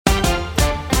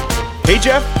Hey,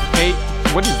 Jeff. Hey,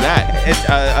 what is that? It's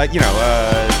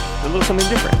a little something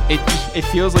different. It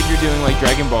feels like you're doing like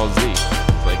Dragon Ball Z.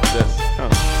 It's like this. Oh.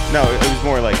 No, it was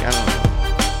more like, I don't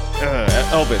know,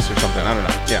 Elvis or something. I don't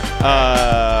know.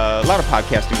 Yeah. A lot of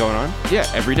podcasting going on.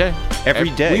 Yeah, every day.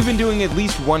 Every day. We've been doing at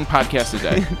least one podcast a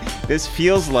day. It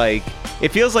feels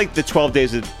like the 12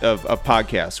 days of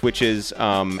podcasts, which is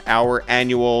our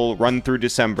annual run through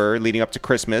December leading up to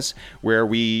Christmas, where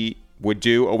we would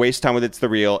do a Waste Time with It's the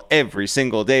Real every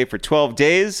single day for 12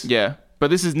 days. Yeah,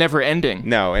 but this is never ending.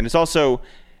 No, and it's also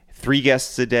 3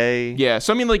 guests a day. Yeah,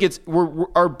 so I mean, like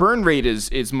our burn rate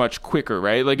is much quicker,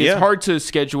 right? Like it's hard to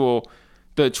schedule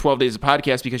the 12 days of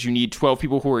podcast because you need 12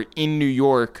 people who are in New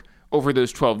York over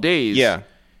those 12 days. Yeah,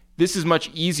 this is much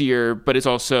easier, but it's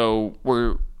also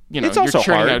it's you're also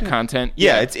churning hard. out content.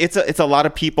 Yeah, it's a lot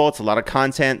of people, it's a lot of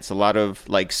content, it's a lot of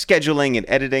like scheduling and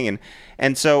editing,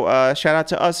 and so shout out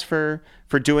to us for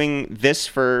doing this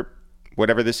for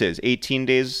whatever this is, 18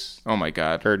 days. Oh my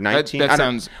God, or 19. That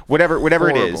sounds whatever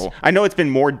horrible. It is. I know it's been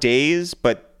more days,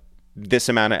 but this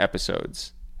amount of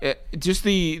episodes. Just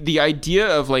the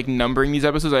idea of like numbering these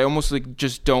episodes, I almost like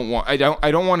just don't want. I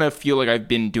don't want to feel like I've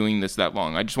been doing this that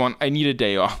long. I need a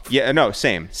day off. Yeah, no,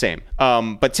 same.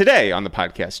 But today on the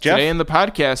podcast, Jeff. Today in the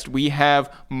podcast we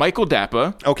have Michael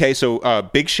Dapaah. Okay, so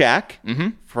Big Shaq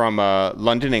from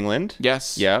London, England.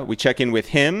 Yes. Yeah, we check in with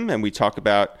him and we talk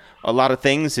about a lot of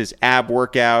things: his ab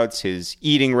workouts, his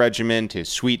eating regimen, his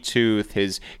sweet tooth,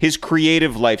 his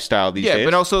creative lifestyle these days. Yeah,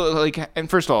 but also like, and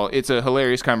first of all, it's a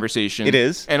hilarious conversation. It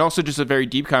is, and also just a very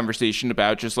deep conversation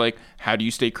about just like how do you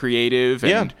stay creative.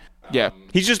 And yeah.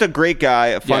 He's just a great guy,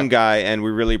 a fun guy, and we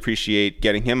really appreciate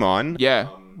getting him on. Yeah.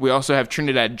 We also have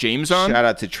Trinidad James on. Shout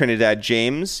out to Trinidad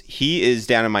James. He is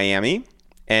down in Miami,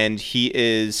 and he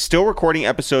is still recording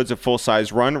episodes of Full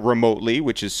Size Run remotely,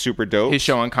 which is super dope. His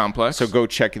show on Complex. So go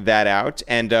check that out.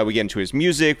 And we get into his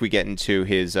music. We get into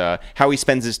his how he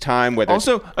spends his time.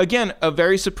 Also, again, a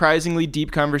very surprisingly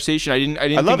deep conversation. I didn't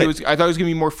think it was. I thought it was going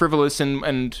to be more frivolous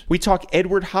and. We talk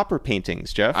Edward Hopper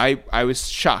paintings, Jeff. I was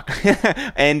shocked.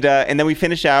 and then we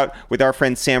finish out with our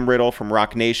friend Sam Riddle from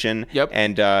Rock Nation. Yep.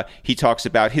 And he talks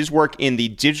about his work in the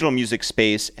digital music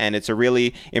space, and it's a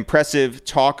really impressive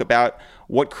talk about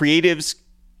what creatives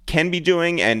can be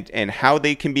doing and how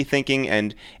they can be thinking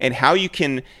and how you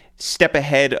can step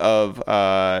ahead of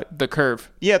the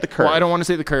curve. Yeah, the curve. Well, I don't want to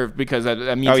say the curve because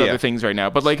that means other things right now.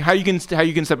 But like how you can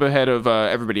step ahead of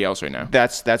everybody else right now.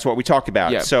 That's what we talk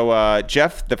about. Yeah. So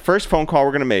Jeff, the first phone call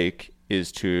we're gonna make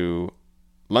is to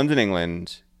London,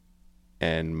 England,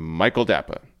 and Michael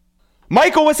Dapaah.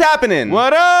 Michael, what's happening?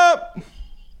 What up?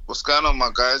 What's going on, my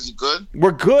guys? You good?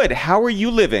 We're good. How are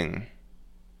you living?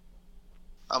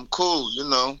 I'm cool,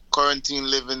 quarantine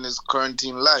living is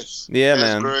quarantine life. Yeah, Hair's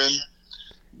man. growing,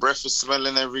 breath is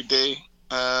smelling every day.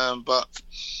 But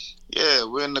yeah,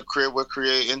 we're in the crib, we're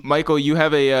creating. Michael, you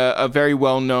have a very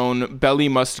well-known Belly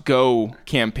Must Go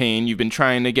campaign. You've been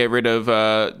trying to get rid of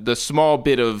the small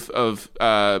bit of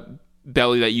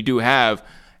belly that you do have.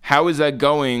 How is that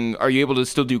going? Are you able to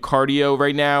still do cardio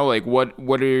right now? Like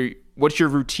what's your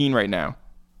routine right now?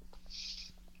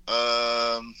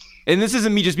 And this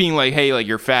isn't me just being like, hey, like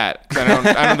you're fat. I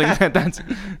don't think that's. No.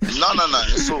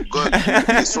 It's so good.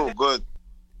 It's so good.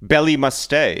 Belly must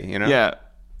stay. Yeah.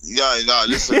 Yeah. No.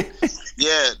 Listen.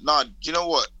 Yeah. No. You know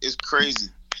what? It's crazy.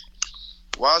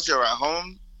 Whilst you're at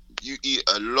home, you eat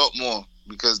a lot more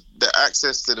because the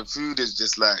access to the food is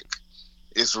just like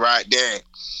it's right there.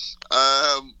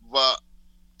 But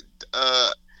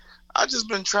I just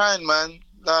been trying, man.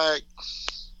 Like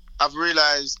I've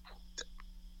realized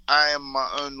I am my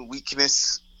own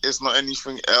weakness. It's not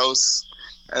anything else.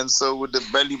 And so with the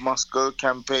Belly Must Go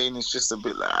campaign, it's just a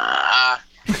bit like,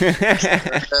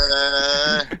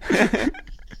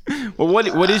 Well,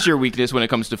 what is your weakness when it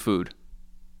comes to food?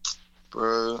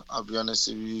 Bro, I'll be honest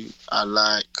with you. I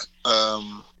like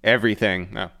everything.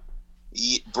 No.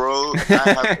 Bro,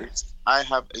 I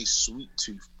have a sweet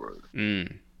tooth, bro.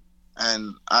 Mm.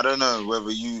 And I don't know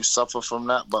whether you suffer from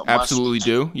that, but absolutely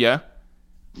do. Yeah.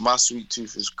 My sweet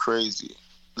tooth is crazy,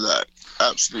 like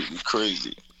absolutely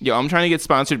crazy. Yo, I'm trying to get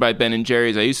sponsored by Ben &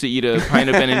 Jerry's. I used to eat a pint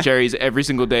of Ben & Jerry's every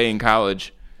single day in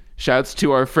college. Shouts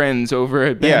to our friends over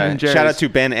at Ben & Jerry's. Shout out to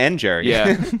Ben and Jerry.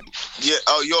 Yeah. Yeah.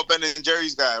 Oh, you're a Ben &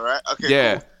 Jerry's guy, right? Okay.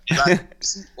 Yeah. Cool. Like,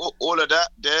 see, all of that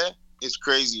there is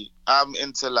crazy. I'm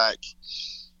into like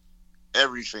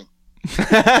everything.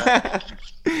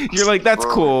 You're like, that's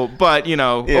cool, but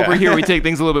over here we take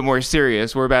things a little bit more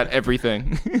serious. We're about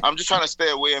everything. I'm just trying to stay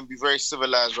away and be very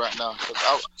civilized right now.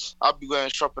 Cause I'll be going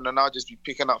shopping and I'll just be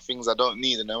picking up things I don't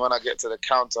need, and then when I get to the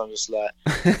counter, I'm just like,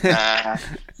 nah.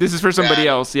 This is for somebody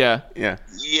else. Yeah. Yeah.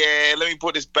 Let me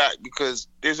put this back because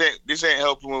this ain't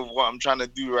helping with what I'm trying to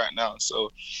do right now.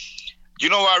 So, you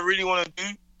know what I really want to do?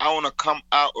 I want to come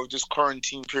out of this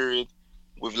quarantine period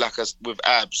with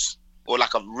abs or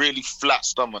like a really flat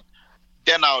stomach.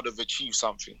 Then I would have achieved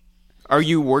something. Are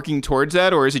you working towards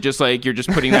that, or is it just like you're just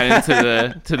putting that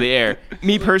into the air?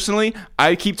 Me personally,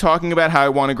 I keep talking about how I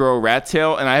want to grow a rat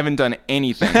tail, and I haven't done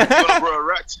anything. You want to grow a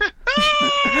rat tail?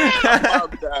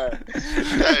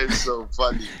 That is so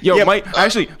funny. Yo, yeah,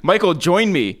 Michael,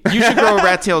 join me. You should grow a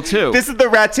rat tail too. This is the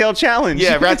rat tail challenge.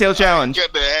 Yeah, rat tail challenge.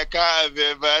 Get the heck out of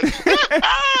it, man.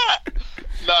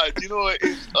 Nah, do you know what it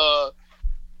is?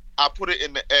 I put it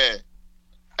in the air.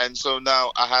 And so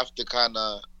now I have to kind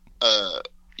of,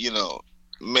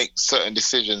 make certain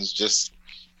decisions just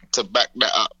to back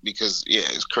that up because,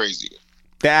 it's crazy.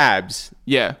 The abs.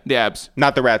 Yeah, the abs.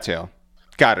 Not the rat tail.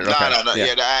 Got it. Okay. No.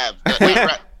 Yeah, the abs.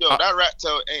 That rat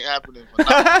tail ain't happening for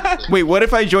nothing. Wait, what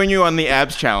if I join you on the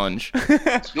abs challenge?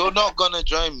 You're not going to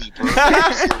join me, bro.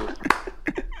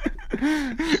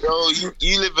 Yo,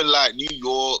 you live in like New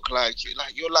York, like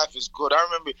your life is good. I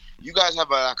remember you guys have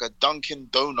a Dunkin'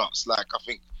 Donuts, like I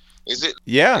think. Is it?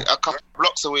 Yeah. A couple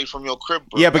blocks away from your crib,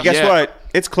 bro? Yeah, but guess what?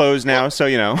 It's closed now, so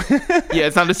Yeah,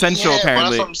 it's not essential apparently. But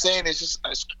that's what I'm saying. It's just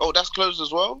that's closed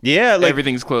as well. Yeah, like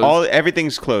everything's closed.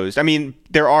 Everything's closed. I mean,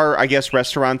 there are, I guess,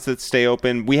 restaurants that stay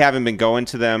open. We haven't been going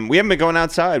to them. We haven't been going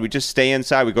outside. We just stay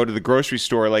inside. We go to the grocery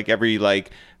store every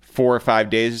 4 or 5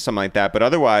 days or something like that. But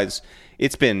otherwise,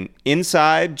 it's been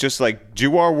inside, just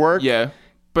do our work. Yeah,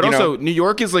 but also New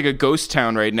York is like a ghost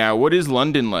town right now. What is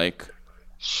London like?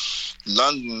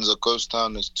 London's a ghost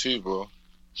town too, bro.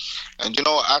 And you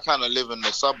know what? I kind of live in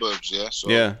the suburbs, yeah. So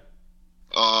yeah.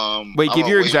 Wait, give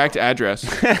your exact address.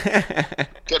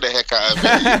 Get the heck out of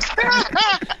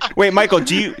here. Wait, Michael,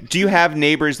 do you have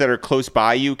neighbors that are close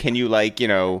by you? Can you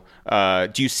do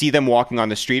you see them walking on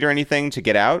the street or anything to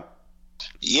get out?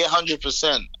 Yeah,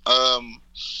 100%.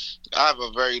 I have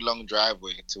a very long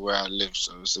driveway to where I live,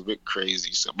 so it's a bit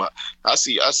crazy. So, but I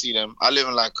see them. I live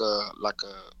in like a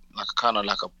kind of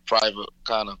like a private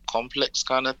kind of complex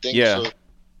kind of thing. Yeah. So,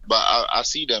 but I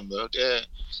see them though.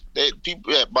 They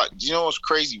people. Yeah. But you know what's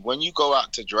crazy? When you go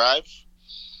out to drive,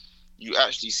 you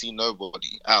actually see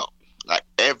nobody out. Like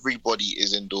everybody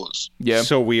is indoors. Yeah.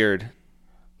 So weird.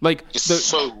 It's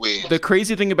so weird. The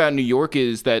crazy thing about New York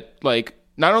is that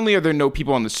not only are there no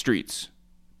people on the streets,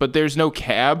 but there's no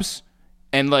cabs,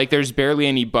 and there's barely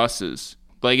any buses.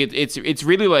 It's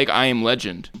really like I Am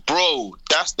Legend. Bro,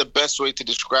 that's the best way to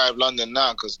describe London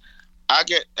now, because I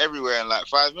get everywhere in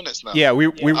 5 minutes now. Yeah,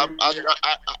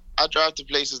 I drive to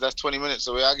places that's 20 minutes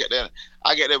away. I get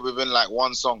there within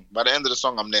one song. By the end of the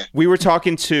song, I'm there. We were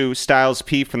talking to Styles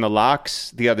P from the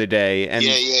Lox the other day, and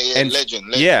and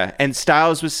legend. Yeah, and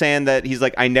Styles was saying that he's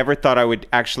like, I never thought I would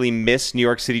actually miss New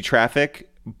York City traffic,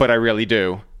 but I really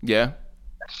do. Yeah.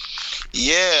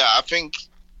 Yeah, I think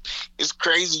it's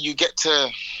crazy. You get to,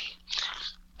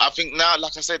 I think now,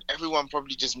 like I said, everyone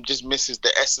probably just misses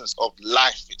the essence of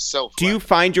life itself. Do you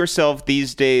find yourself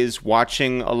these days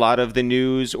watching a lot of the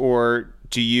news, or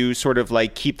do you sort of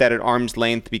keep that at arm's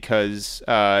length because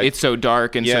it's so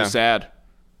dark and so sad?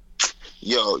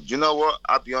 Yo, you know what?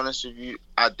 I'll be honest with you.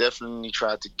 I definitely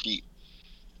try to keep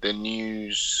the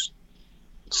news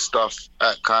stuff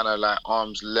at kind of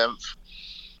arm's length,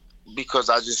 because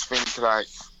I just think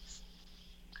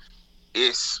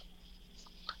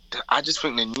I just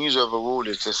think the news overall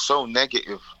is just so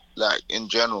negative, in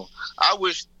general. I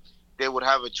wish they would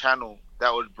have a channel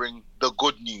that would bring the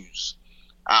good news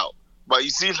out. But you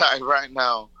see, right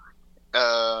now,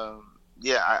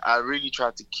 I really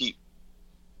try to keep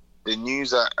the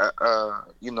news at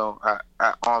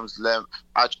arm's length.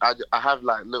 I have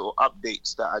little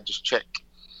updates that I just check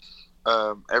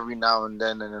every now and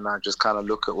then I just kind of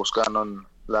look at what's going on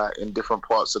in different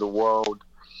parts of the world.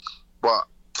 But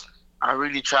I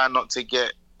really try not to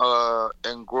get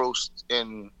engrossed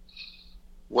in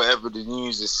whatever the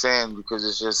news is saying, because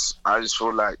I just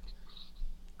feel like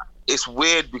it's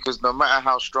weird, because no matter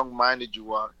how strong-minded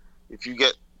you are, if you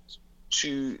get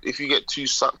too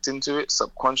sucked into it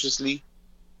subconsciously,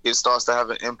 it starts to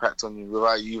have an impact on you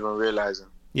without you even realizing.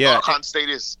 Yeah. I can't say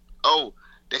this. Oh,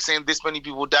 they're saying this many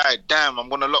people died. Damn, I'm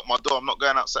gonna lock my door. I'm not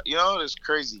going outside. It's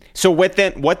crazy. So what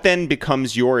then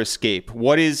becomes your escape?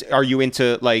 Are you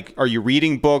into are you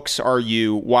reading books? Are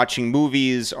you watching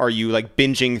movies? Are you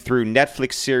binging through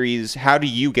Netflix series? How do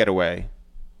you get away?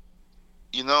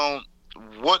 you know,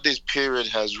 what this period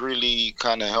has really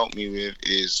kind of helped me with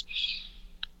is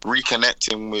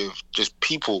reconnecting with just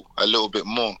people a little bit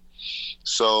more.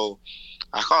 So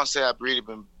I can't say I've really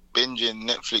been binging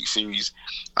Netflix series.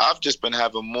 I've just been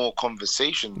having more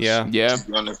conversations. Yeah. To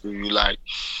be honest with you, like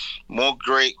more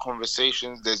great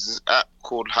conversations. There's this app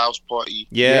called House Party.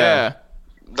 Yeah.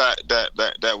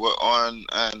 That we're on,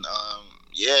 and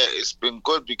it's been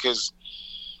good because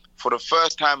for the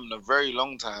first time in a very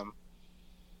long time,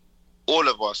 all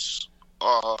of us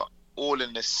are all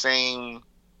in the same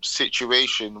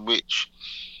situation, which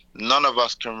none of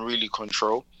us can really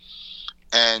control.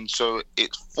 And so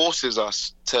it forces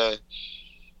us to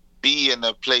be in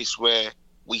a place where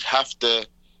we have to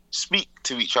speak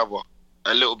to each other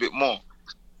a little bit more.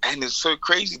 And it's so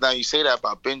crazy now you say that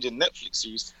about binging Netflix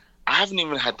series. I haven't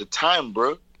even had the time,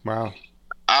 bro. Wow.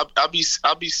 I'll be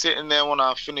sitting there when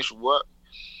I finish work,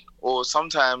 or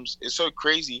sometimes it's so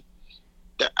crazy.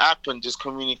 The app and just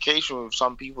communication with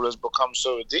some people has become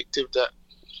so addictive that,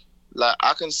 like,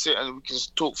 I can sit and we can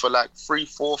talk for like 3,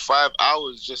 4, 5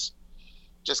 hours just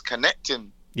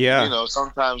connecting. Yeah. You know,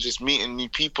 sometimes just meeting new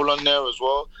people on there as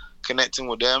well, connecting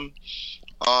with them.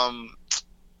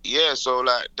 So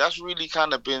like that's really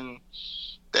kind of been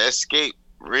the escape,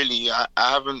 really. I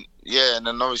haven't, and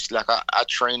then obviously like I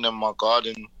train in my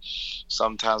garden.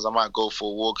 Sometimes I might go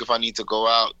for a walk if I need to go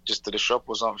out just to the shop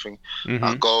or something. Mm-hmm.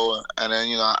 I go, and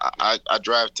then I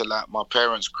drive to like my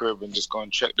parents' crib and just go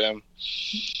and check them.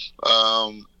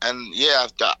 I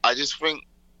just think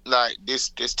like this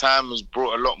time has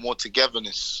brought a lot more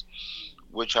togetherness,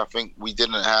 which I think we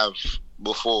didn't have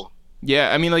before.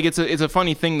 Yeah, I mean, like, it's a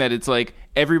funny thing that it's like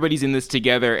everybody's in this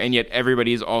together, and yet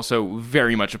everybody is also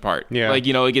very much apart. Yeah. Like,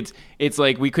 you know, like it's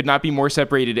like we could not be more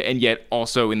separated, and yet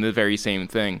also in the very same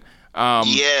thing.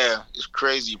 It's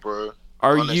crazy, bro.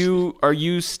 Are Honestly.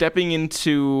 you stepping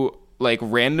into like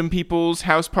random people's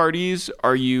house parties?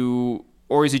 Or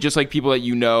is it just like people that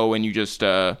you know and you just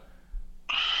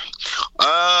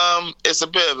It's a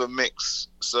bit of a mix.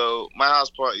 So my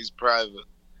house party is private.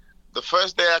 The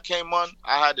first day I came on,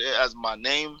 I had it as my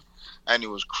name, and it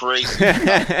was crazy.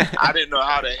 I didn't know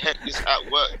how the heck this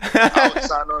app worked. I would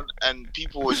sign on, and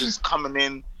people were just coming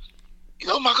in.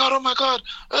 Oh my god!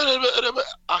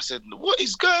 I said, what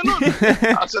is going on?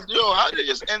 I said, yo, how did they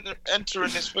just enter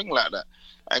in this thing like that?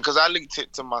 And because I linked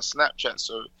it to my Snapchat,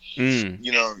 so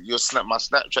you know, my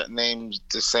Snapchat name's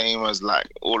the same as like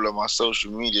all of my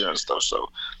social media and stuff. So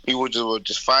people were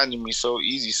just finding me so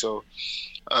easy. So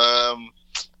I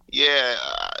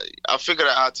figured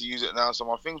out how to use it now. So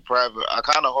my thing's private. I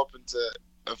kind of hop into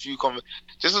a few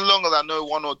just as long as I know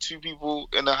 1 or 2 people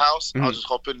in the house, I'll just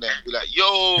hop in there and be like,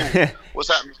 yo, what's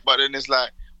happening? But then it's like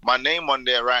my name on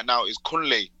there right now is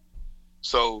Kunle.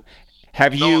 So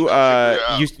have you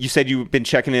you said you've been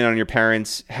checking in on your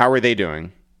parents. How are they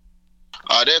doing?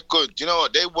 They're good. You know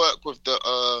what? They work with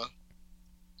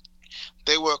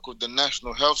the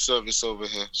National Health Service over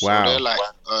here. So wow. They're like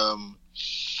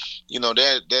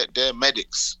they're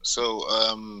medics. So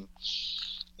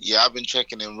I've been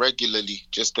checking in regularly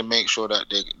just to make sure that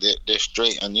they're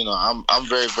straight. And I'm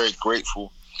very, very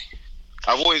grateful.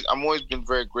 I've always been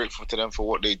very grateful to them for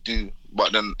what they do.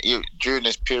 But then during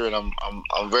this period, I'm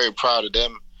very proud of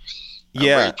them. I'm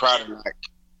very proud of like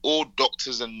all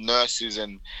doctors and nurses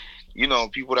and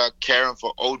people that are caring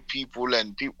for old people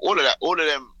and people, all of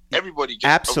them, everybody just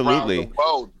absolutely around the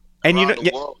world.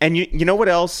 And you know what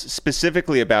else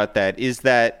specifically about that is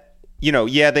that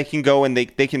they can go and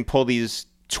they can pull these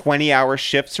 20-hour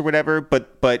shifts or whatever,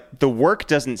 but the work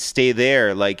doesn't stay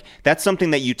there. Like that's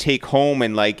something that you take home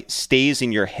and like stays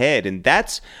in your head, and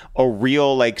that's a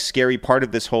real like scary part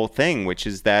of this whole thing, which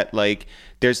is that like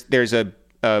there's a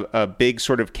big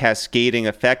sort of cascading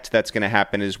effect that's going to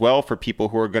happen as well for people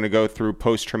who are going to go through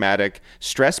post-traumatic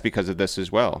stress because of this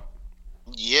as well.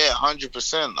 Yeah,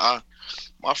 100%.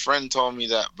 My friend told me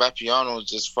that Vapiano's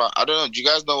just fine. I don't know. Do you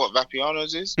guys know what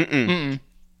Vapiano's is? Mm-mm.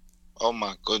 Oh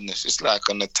my goodness. It's like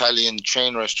an Italian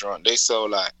chain restaurant. They sell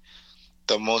like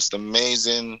the most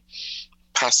amazing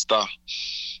pasta.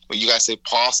 Well, you guys say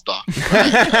pasta.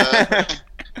 Right?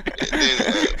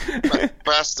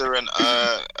 Pasta and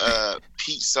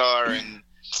pizza and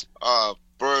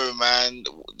bro, man.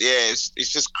 Yeah,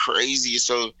 it's just crazy.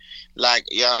 So like,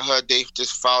 I heard they've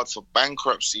just filed for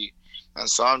bankruptcy. And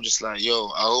so I'm just like, yo,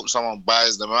 I hope someone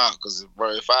buys them out. Because, bro,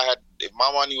 if my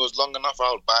money was long enough,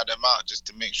 I would buy them out just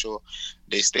to make sure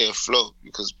they stay afloat.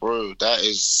 Because, bro, that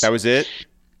was it?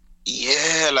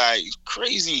 Yeah, like, it's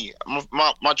crazy.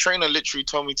 My trainer literally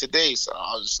told me today. So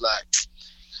I was just like,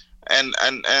 and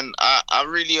I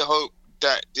really hope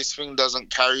that this thing doesn't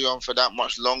carry on for that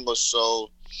much longer.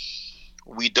 So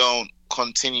we don't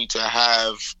continue to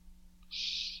have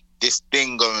this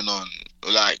thing going on,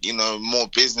 like, you know, more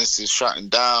businesses shutting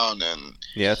down. And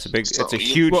yeah, it's a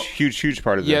huge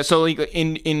part of this. Yeah, so like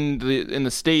in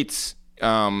the States,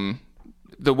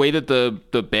 the way that the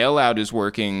bailout is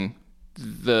working,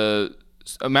 the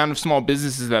amount of small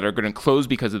businesses that are going to close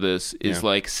because of this is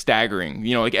like staggering.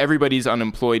 You know, like everybody's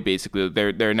unemployed basically.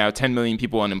 There are now 10 million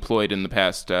people unemployed in the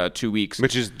past 2 weeks,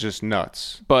 which is just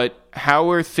nuts. But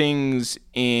how are things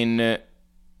in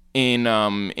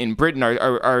Britain?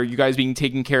 Are you guys being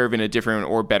taken care of in a different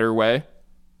or better way?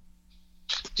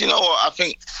 You know what? I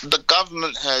think the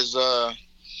government has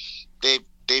they've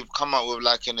come up with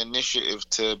like an initiative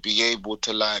to be able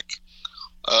to like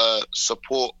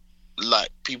support like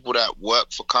people that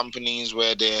work for companies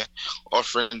where they're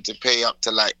offering to pay up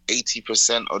to like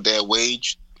 80% of their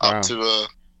wage, wow, up to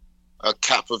a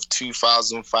cap of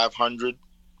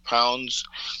 £2,500,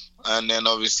 and then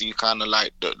obviously kind of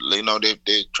like they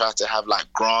try to have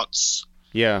like grants.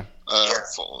 Yeah.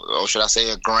 Or should I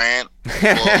say a grant?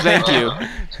 Thank you.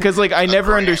 Because like I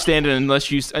never understand it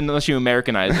unless you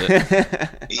Americanize it.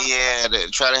 Yeah, they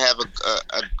try to have a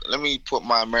let me put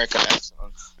my American accent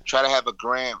on. Try to have a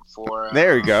grant for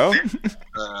there you go.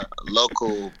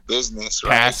 Local business,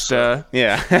 right? Pasta. So,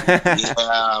 yeah.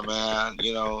 Yeah, man.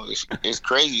 You know, it's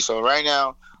crazy. So right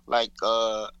now, like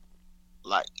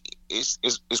it's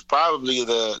probably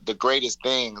the greatest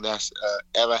thing that's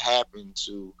ever happened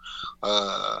to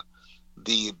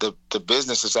the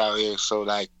businesses out here, so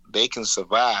like they can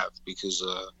survive, because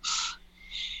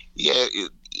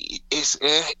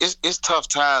it's tough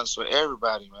times for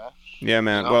everybody, man. Yeah,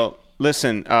 man. You know? Well,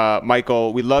 listen,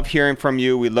 Michael, we love hearing from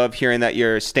you. We love hearing that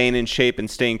you're staying in shape and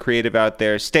staying creative out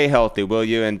there. Stay healthy, will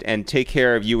you? And take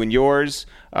care of you and yours.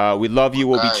 We love you.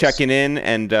 We'll be checking in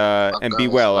and be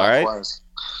well, likewise. All right?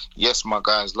 Yes, my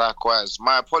guys, likewise.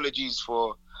 My apologies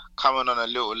for coming on a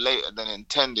little later than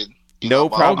intended. No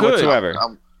problem whatsoever.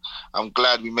 I'm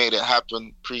glad we made it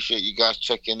happen. Appreciate you guys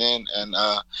checking in. And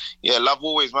love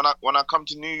always. When I come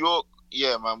to New York,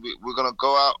 yeah, man, we're gonna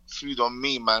go out. Food on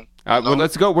me, man. Well,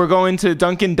 let's go. We're going to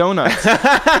Dunkin' Donuts.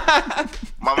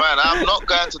 My man, I'm not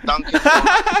going to Dunkin'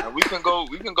 Donuts. We can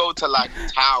go to like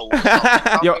Tao.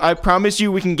 Yo, I promise you,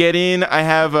 we can get in. I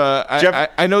have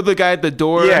I know the guy at the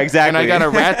door. Yeah, exactly. And I got a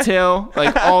rat tail,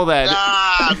 like all that.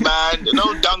 Nah, man,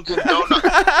 no Dunkin' Donuts. We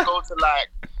can go to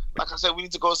like I said, we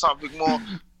need to go something more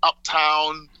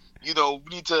uptown. You know,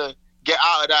 we need to get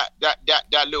out of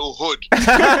that little hood,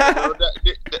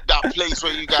 that place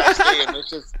where you guys stay, and let's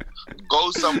just go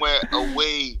somewhere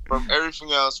away from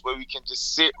everything else where we can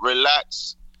just sit,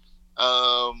 relax,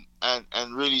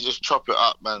 and really just chop it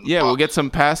up, man. Yeah, we'll get some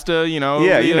pasta. You know,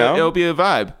 it'll be a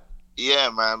vibe. Yeah,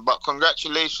 man. But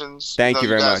congratulations. Thank you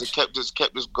very guys much. Kept this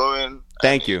going.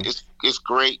 Thank you. It's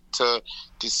great to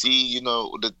see, you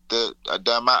know, the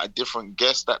amount of different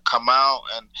guests that come out,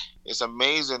 and it's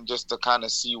amazing just to kind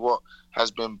of see what has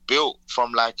been built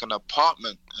from like an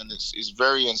apartment, and it's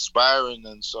very inspiring.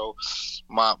 And so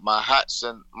my hats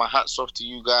off to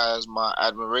you guys, my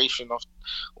admiration of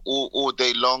all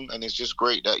day long, and it's just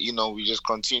great that, you know, we just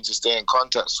continue to stay in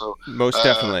contact. So most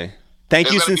definitely.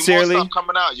 Thank you sincerely. Be more stuff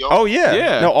coming out, yo. Oh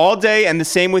yeah. No, all day, and the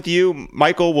same with you,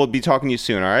 Michael. We'll be talking to you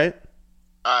soon. All right.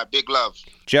 All right. Big love,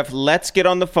 Jeff. Let's get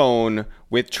on the phone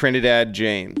with Trinidad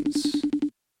James.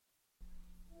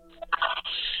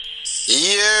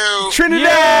 You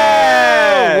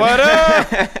Trinidad. Yo, what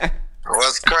up?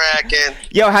 What's cracking?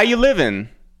 Yo, how you living?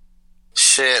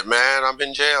 Shit, man. I'm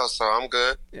in jail, so I'm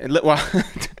good. Well,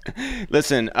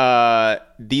 listen.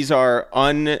 These are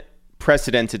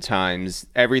unprecedented times.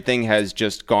 Everything has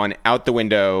just gone out the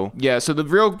window. Yeah. So the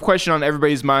real question on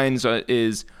everybody's minds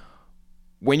is,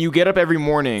 when you get up every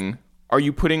morning, are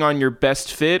you putting on your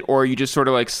best fit, or are you just sort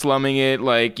of like slumming it,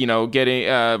 like, you know, getting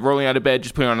rolling out of bed,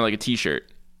 just putting on like a t-shirt?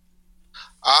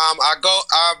 I've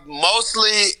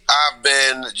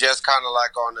been just kind of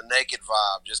like on the naked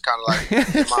vibe, just kind of like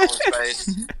in my own space,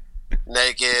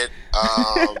 naked.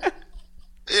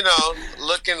 You know,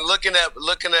 looking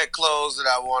at clothes that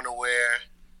I want to wear,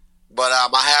 but I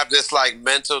have this like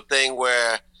mental thing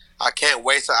where I can't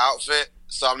waste an outfit,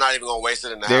 so I'm not even gonna waste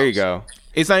it in the house. There you go.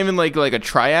 It's not even like a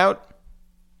tryout.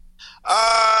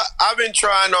 I've been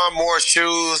trying on more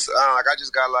shoes. Like I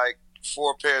just got like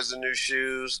 4 pairs of new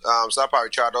shoes, so I'll probably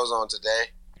try those on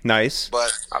today. Nice.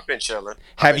 But I've been chilling.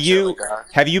 Have you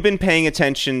been paying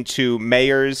attention to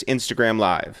Mayor's Instagram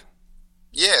Live?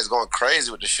 Yeah, it's going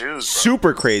crazy with the shoes, bro.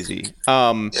 Super crazy.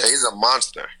 Yeah, he's a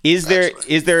monster. Is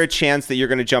there a chance that you're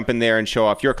going to jump in there and show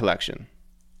off your collection?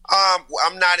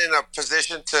 I'm not in a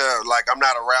position to, like, I'm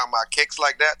not around my kicks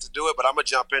like that to do it, but I'm gonna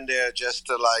jump in there just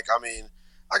to, like, I mean,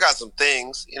 I got some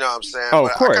things, you know what I'm saying? Oh,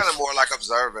 but of course. I kind of more like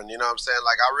observing, you know what I'm saying?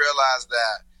 Like, I realized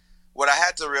that what I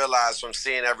had to realize from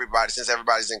seeing everybody, since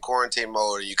everybody's in quarantine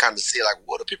mode, you kind of see, like,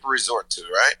 what do people resort to,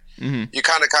 right? Mm-hmm. You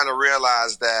kind of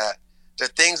realize that the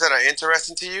things that are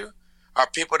interesting to you are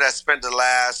people that spent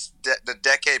the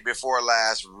decade before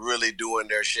last really doing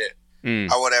their shit.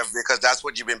 Or whatever, because that's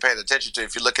what you've been paying attention to.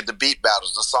 If you look at the beat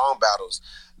battles, the song battles,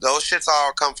 those shits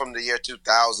all come from the year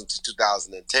 2000 to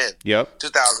 2010. Yep.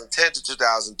 2010 to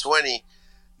 2020,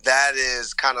 that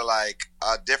is kind of like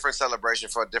a different celebration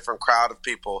for a different crowd of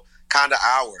people, kind of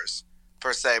ours,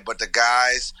 per se. But the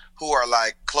guys who are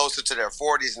like closer to their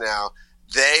 40s now,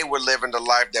 they were living the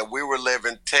life that we were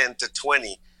living 10 to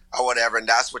 20 or whatever, and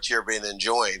that's what you're been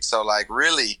enjoying. So, like,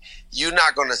 really, you're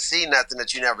not going to see nothing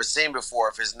that you never seen before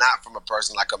if it's not from a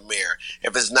person like Amir,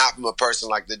 if it's not from a person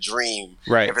like The Dream,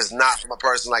 right. if it's not from a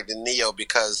person like the Neo,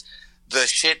 because the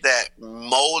shit that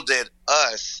molded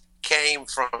us came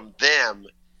from them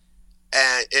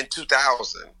and in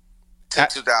 2000 to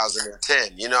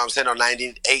 2010. You know what I'm saying? Or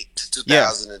 98 to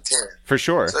 2010. Yeah, for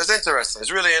sure. So it's interesting.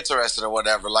 It's really interesting or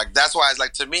whatever. Like, that's why it's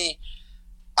like, to me,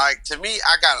 I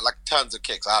got like tons of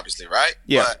kicks, obviously, right?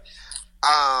 Yeah. But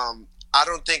I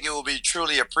don't think it will be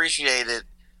truly appreciated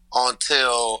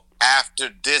until after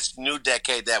this new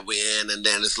decade that we're in, and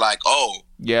then it's like, oh,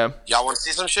 yeah, y'all want to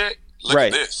see some shit? Look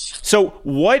right. at this. So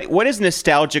what is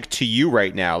nostalgic to you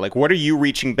right now? Like, what are you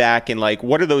reaching back, and like,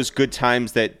 what are those good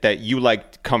times that you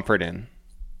like comfort in?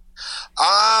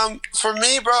 For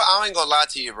me, bro, I ain't gonna lie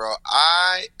to you, bro.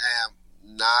 I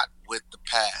am not with the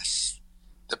past.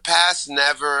 The past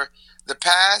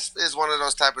is one of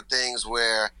those type of things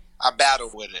where I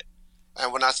battle with it.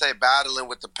 And when I say battling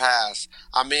with the past,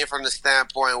 I mean from the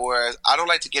standpoint where I don't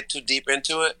like to get too deep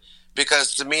into it,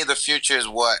 because to me the future is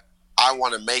what I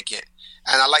want to make it.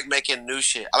 And I like making new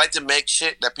shit. I like to make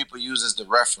shit that people use as the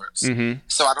reference. Mm-hmm.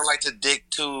 So I don't like to dig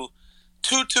too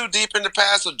deep in the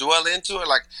past or dwell into it.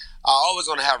 Like, I always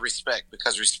want to have respect,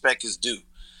 because respect is due.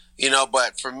 You know,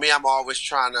 but for me, I'm always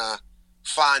trying to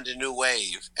find a new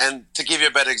wave. And to give you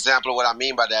a better example of what I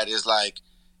mean by that is, like,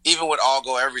 even with All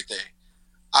Go Everything,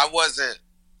 I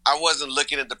wasn't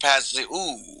looking at the past and say,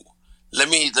 ooh, let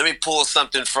me pull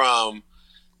something from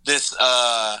this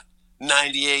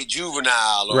 98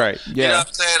 Juvenile, or, right? Yeah, you know what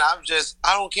I'm saying?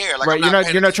 I don't care. Like,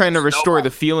 right, you're not trying to restore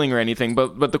the feeling or anything,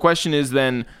 but the question is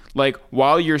then, like,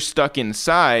 while you're stuck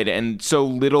inside and so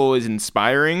little is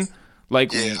inspiring,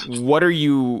 like,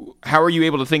 how are you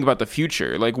able to think about the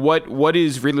future? Like, what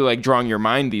is really, like, drawing your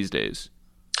mind these days?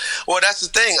 Well, that's the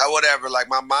thing, or whatever. Like,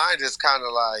 my mind is kind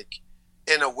of like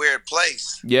in a weird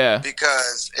place. Yeah.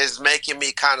 Because it's making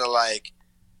me kind of like,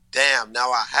 damn,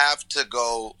 now I have to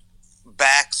go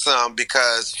back some,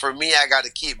 because for me, I got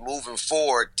to keep moving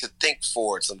forward to think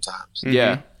forward sometimes. Mm-hmm.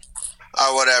 Yeah.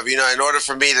 Or whatever, you know, in order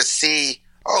for me to see,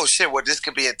 oh shit, what this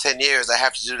could be in 10 years, I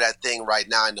have to do that thing right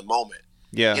now in the moment.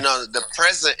 Yeah. You know, the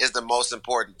present is the most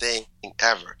important thing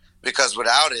ever, because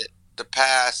without it, the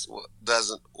past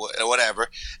doesn't, whatever,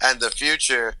 and the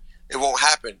future, it won't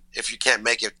happen if you can't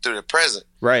make it through the present.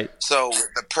 Right. So with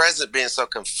the present being so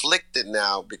conflicted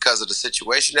now because of the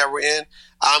situation that we're in,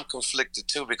 I'm conflicted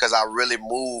too, because I really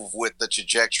move with the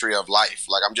trajectory of life.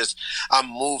 Like, I'm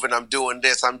moving, I'm doing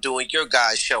this, I'm doing your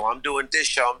guys' show, I'm doing this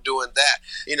show, I'm doing that.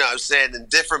 You know what I'm saying? In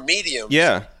different mediums.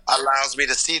 Yeah. Allows me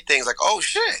to see things like, oh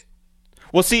shit.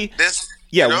 Well, see, this,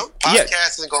 yeah, you know,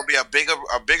 podcasting is going to be a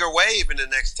bigger wave in the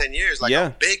next 10 years. Like,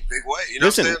 a big wave. You know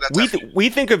Listen, what I'm saying? we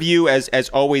think of you as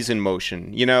always in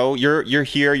motion. You know, you're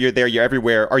here, you're there, you're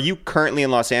everywhere. Are you currently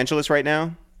in Los Angeles right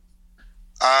now?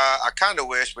 I kind of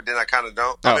wish, but then I kind of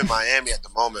don't. I'm in Miami at the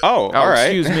moment. Oh, all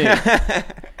right. Excuse me.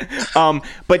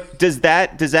 But does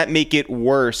that make it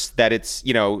worse that it's,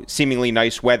 you know, seemingly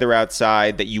nice weather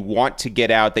outside, that you want to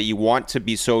get out, that you want to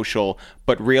be social,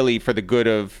 but really for the good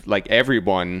of, like,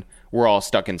 everyone, we're all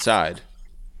stuck inside?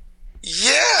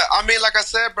 Yeah, I mean, like I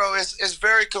said, bro, it's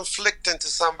very conflicting to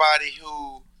somebody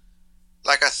who,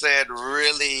 like I said,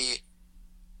 really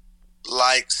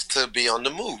likes to be on the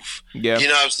move. Yeah. You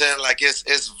know what I'm saying? Like,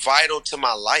 it's vital to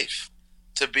my life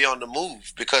to be on the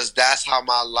move, because that's how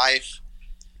my life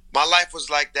was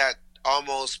like that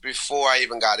almost before I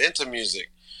even got into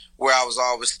music, where I was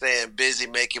always staying busy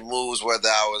making moves, whether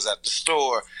I was at the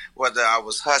store, whether I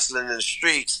was hustling in the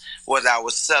streets, whether I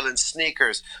was selling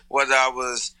sneakers, whether I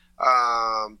was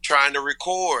trying to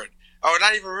record, or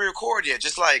not even record yet,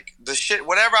 just like the shit,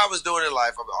 whatever I was doing in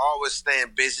life, I'm always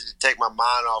staying busy to take my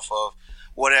mind off of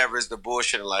whatever is the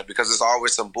bullshit in life, because there's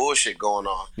always some bullshit going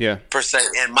on, per se,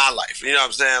 in my life. You know what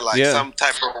I'm saying? Like, some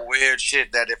type of weird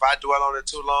shit that if I dwell on it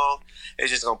too long, it's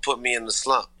just gonna put me in the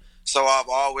slump. So I've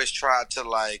always tried to,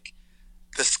 like,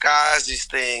 disguise these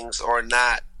things or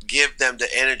not give them the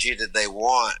energy that they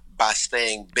want by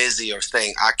staying busy or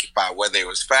staying occupied, whether it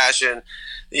was fashion,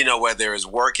 whether it's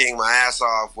working my ass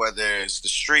off, whether it's the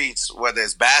streets, whether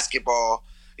it's basketball,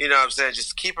 what I'm saying?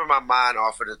 Just keeping my mind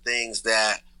off of the things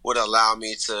that would allow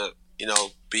me to,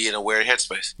 be in a weird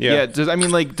headspace. Yeah.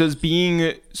 Does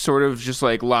being sort of just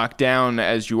like locked down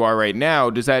as you are right now,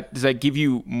 does that give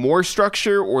you more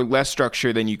structure or less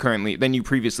structure than you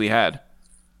previously had?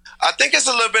 I think it's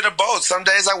a little bit of both. Some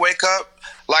days I wake up,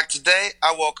 like today,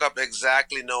 I woke up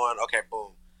exactly knowing, okay, boom,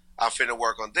 I'm finna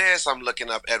work on this. I'm looking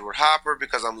up Edward Hopper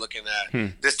because I'm looking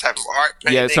at this type of art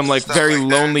painting. Yeah, some like very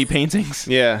lonely paintings.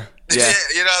 Yeah. Yeah.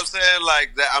 You know what I'm saying?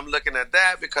 Like that, I'm looking at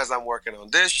that because I'm working on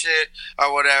this shit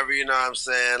or whatever, you know what I'm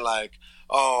saying? Like,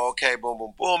 oh, okay, boom,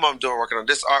 boom, boom. I'm working on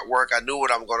this artwork. I know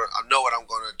what I'm gonna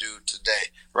do today.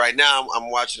 Right now,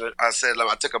 I'm watching it. I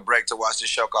took a break to watch this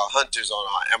show called Hunters on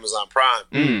Amazon Prime.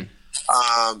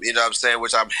 You know what I'm saying?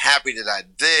 Which I'm happy that I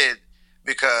did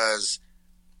because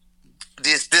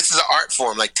this is an art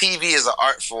form. Like TV is an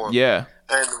art form. Yeah.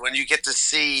 And when you get to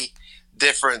see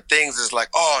different things, it's like,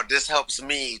 oh, this helps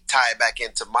me tie it back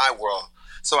into my world.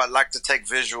 So I like to take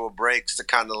visual breaks to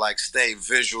kind of like stay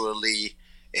visually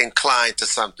inclined to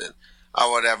something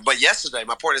or whatever. But yesterday,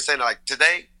 my point is saying like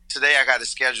today I got it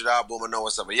scheduled out, boom, I know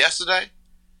what's up. But yesterday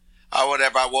or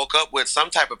whatever, I woke up with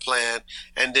some type of plan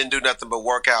and didn't do nothing but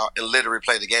work out and literally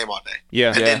play the game all day. Yeah.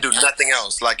 And didn't do nothing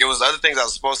else. Like it was other things I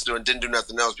was supposed to do and didn't do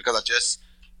nothing else because I just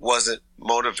wasn't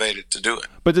motivated to do it.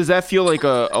 But does that feel like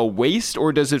a waste,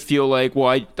 or does it feel like,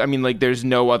 well, I mean, like there's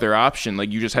no other option?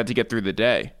 Like you just had to get through the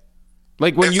day.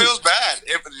 Like when it feels bad.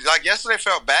 Like yesterday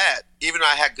felt bad, even though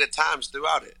I had good times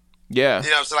throughout it. Yeah. You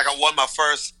know, so like I won my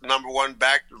first number one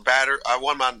batter. I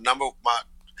won my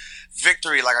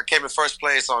victory. Like I came in first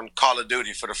place on Call of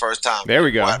Duty for the first time. There we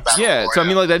go. Yeah. So I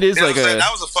mean, like that is like that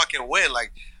was a fucking win.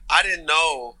 Like I didn't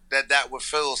know that would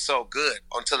feel so good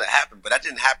until it happened, but that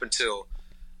didn't happen till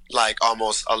like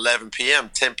almost 11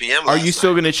 p.m., 10 p.m. Are you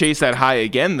still going to chase that high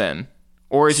again then?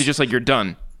 Or is it just like you're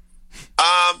done?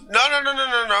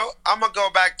 No. I'm going to go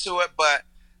back to it, but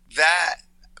that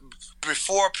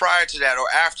prior to that or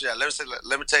after that,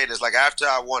 let me tell you this, like after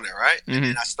I won it, right? And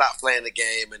then I stopped playing the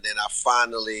game, and then I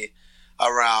finally,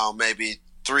 around maybe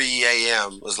 3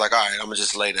 a.m., was like, all right, I'm going to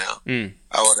just lay down.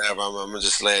 Or whatever, I'm going to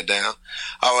just lay it down.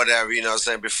 Or whatever, you know what I'm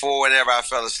saying? Before, whenever I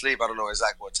fell asleep, I don't know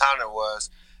exactly what time it was,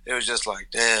 it was just like,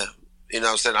 damn, you know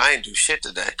what I'm saying? I ain't do shit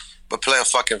today, but play a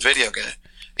fucking video game.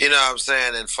 You know what I'm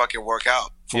saying? And fucking work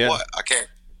out. For what? I can't.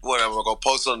 What, I'm going to go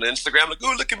post on the Instagram? Like,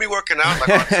 ooh, look at me working out.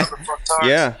 Like,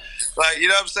 yeah. Like, you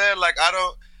know what I'm saying? Like,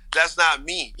 that's not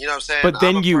me. You know what I'm saying? But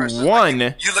then you won.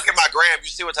 Like, you look at my gram, you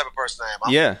see what type of person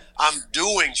I am. I'm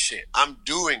doing shit.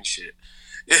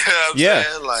 You know what I'm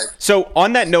saying? Like, so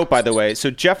on that note, by the way, so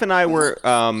Jeff and I were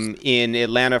in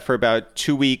Atlanta for about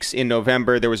 2 weeks in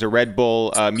November. There was a Red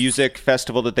Bull music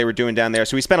festival that they were doing down there.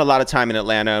 So we spent a lot of time in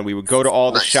Atlanta, and we would go to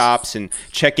all the shops and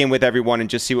check in with everyone and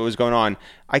just see what was going on.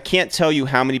 I can't tell you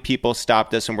how many people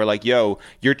stopped us and were like, yo,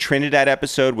 your Trinidad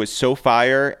episode was so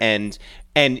fire. And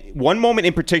one moment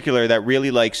in particular that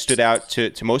really like stood out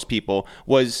to most people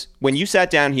was when you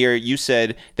sat down here, you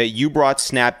said that you brought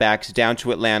snapbacks down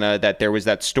to Atlanta, that there was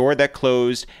that store that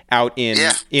closed out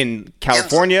in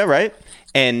California, right?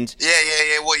 And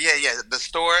yeah. Well, yeah. The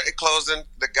store, it closed, and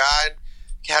the guy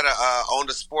had owned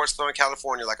a sports store in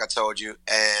California, like I told you,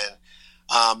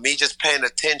 and me just paying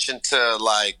attention to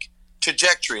like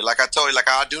trajectory, like I told you, like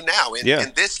I do now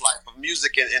in this life of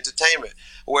music and entertainment,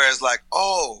 whereas like,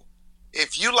 oh,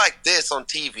 if you like this on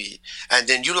TV, and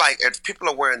then if people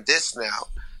are wearing this now,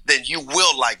 then you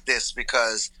will like this,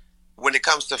 because when it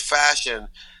comes to fashion,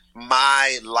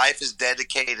 my life is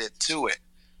dedicated to it.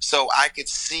 So I could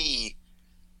see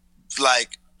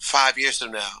like 5 years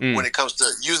from now, when it comes to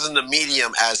using the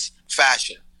medium as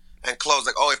fashion and clothes,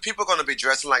 like, oh, if people are going to be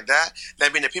dressing like that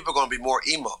means that people are going to be more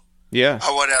emo. Yeah.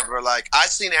 Or whatever. Like, I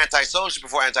seen antisocial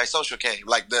before antisocial came.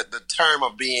 Like the term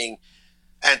of being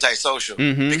antisocial,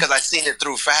 because I seen it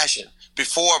through fashion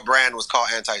before a brand was called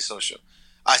antisocial.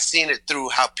 I seen it through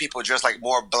how people dress, like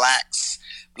more blacks,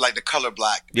 like the color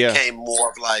black became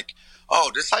more of like,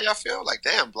 oh, this how y'all feel? Like,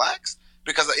 damn, blacks?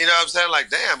 Because, you know what I'm saying? Like,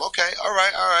 damn, okay, all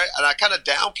right. And I kind of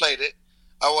downplayed it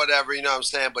or whatever, you know what I'm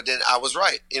saying? But then I was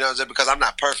right, you know what I'm saying? Because I'm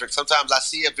not perfect. Sometimes I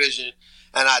see a vision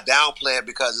and I downplay it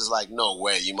because it's like, no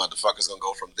way, you motherfuckers gonna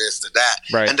go from this to that.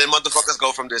 Right. And then motherfuckers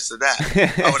go from this to that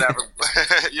or whatever.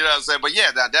 You know what I'm saying? But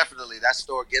yeah, definitely. That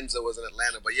store, Ginza, was in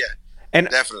Atlanta. But yeah, and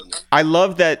definitely. I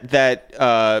love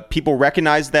that people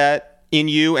recognize that in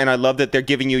you, and I love that they're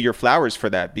giving you your flowers for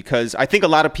that, because I think a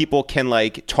lot of people can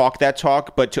like talk that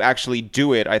talk, but to actually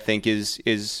do it, I think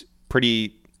is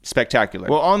pretty spectacular.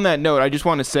 Well, on that note, I just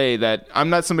want to say that I'm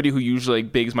not somebody who usually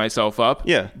like bigs myself up.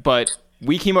 Yeah. But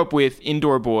we came up with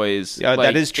Indoor Boys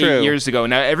that is true. 8 years ago.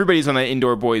 Now everybody's on that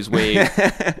Indoor Boys wave. Look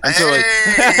at that.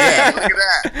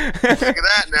 Look at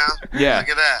that now. Yeah. Look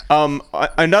at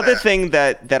that. Another thing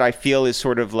that I feel is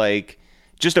sort of like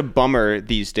just a bummer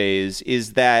these days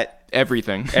is that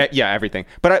everything. Everything.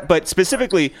 But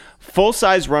specifically, Full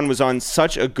Size Run was on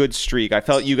such a good streak. I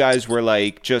felt you guys were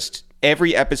like just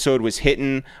every episode was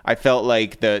hitting. I felt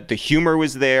like the humor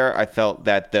was there. I felt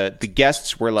that the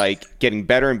guests were like getting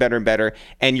better and better and better.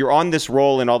 And you're on this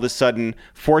roll, and all of a sudden,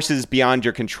 forces beyond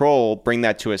your control bring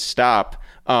that to a stop.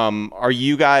 Are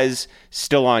you guys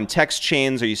still on text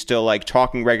chains? Are you still like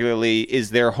talking regularly? Is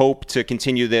there hope to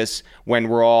continue this when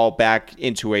we're all back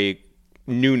into a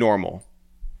new normal?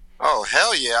 Oh,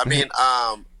 hell yeah. I mean,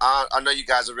 I know you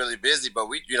guys are really busy, but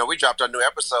we dropped our new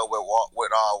episode with Walt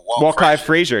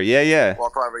Frazier. Yeah.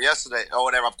 Walt Frazier yesterday or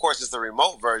whatever. Of course, it's the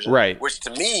remote version. Right. Which to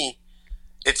me,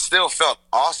 it still felt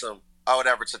awesome or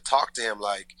whatever to talk to him.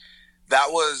 Like, that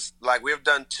was, like, we've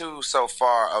done 2 so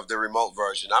far of the remote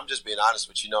version. I'm just being honest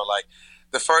with you. Like,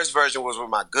 the first version was with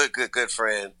my good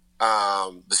friend,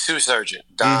 the shoe surgeon,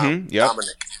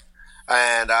 Dominic.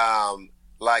 And,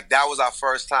 like, that was my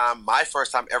first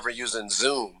time ever using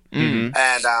Zoom. Mm-hmm.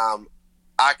 And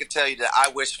I could tell you that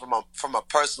I wish from a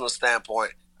personal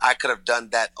standpoint, I could have done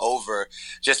that over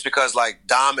just because, like,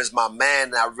 Dom is my man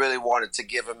and I really wanted to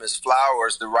give him his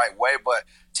flowers the right way. But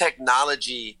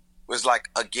technology was, like,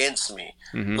 against me.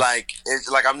 Mm-hmm. Like, it's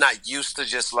like I'm not used to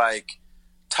just, like,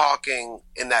 talking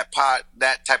in that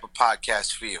type of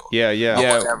podcast feel. Yeah.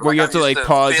 Where you have to like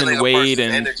pause and wait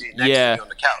and energy next to me on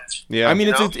the couch. Yeah. I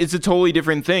mean, it's a totally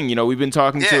different thing. We've been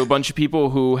talking to a bunch of people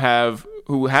who have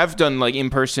done like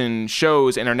in-person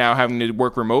shows and are now having to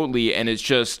work remotely, and it's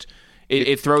just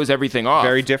it throws everything off.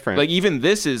 Very different. Like even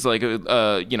this is like not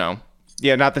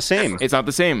the same. It's not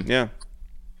the same. Yeah.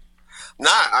 Nah,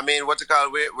 I mean, we're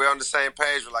on the same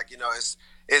page. We're like,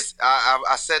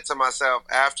 I said to myself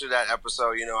after that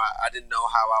episode, I didn't know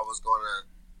how I was going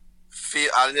to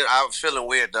feel. I was feeling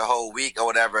weird the whole week or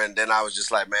whatever. And then I was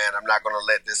just like, man, I'm not going to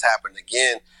let this happen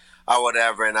again or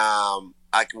whatever. And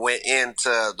I went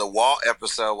into the Walt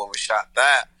episode when we shot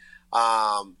that,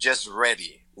 just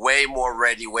ready, way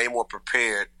more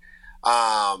prepared.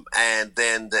 And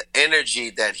then the energy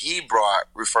that he brought,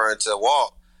 referring to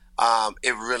Walt,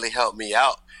 it really helped me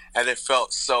out. And it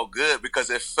felt so good because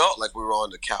it felt like we were on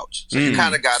the couch. So you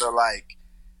kind of got to, like,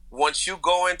 once you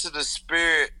go into the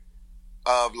spirit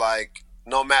of, like,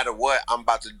 no matter what, I'm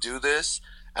about to do this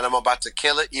and I'm about to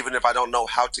kill it, even if I don't know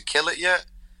how to kill it yet,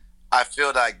 I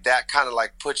feel like that kind of,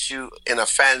 like, puts you in a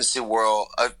fantasy world.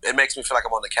 It makes me feel like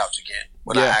I'm on the couch again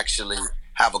when I actually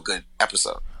have a good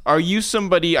episode. Are you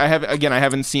somebody? I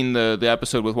haven't seen the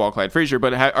episode with Walt Clyde Frazier,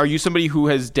 but are you somebody who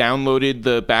has downloaded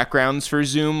the backgrounds for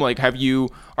Zoom? Like, are you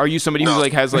somebody who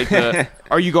like has like the?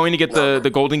 Are you going to get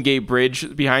the Golden Gate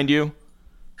Bridge behind you?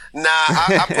 Nah,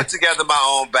 I put together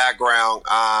my own background.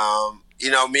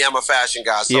 Me, I'm a fashion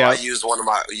guy, so I use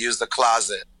the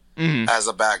closet as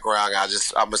a background. I'm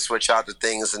gonna switch out the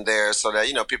things in there so that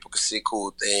people can see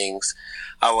cool things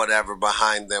or whatever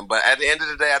behind them. But at the end of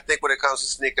the day, I think when it comes to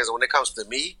sneakers, when it comes to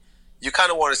me, you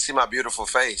kind of want to see my beautiful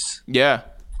face. Yeah.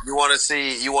 You want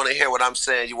to hear what I'm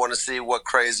saying. You want to see what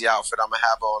crazy outfit I'm gonna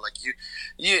have on. Like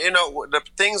the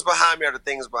things behind me are the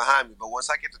things behind me. But once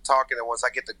I get to talking and once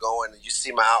I get to going, and you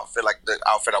see my outfit, like the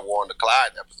outfit I wore on the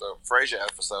Clyde episode, Frazier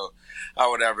episode, or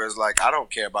whatever, it's like I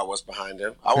don't care about what's behind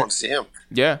him. I want to see him.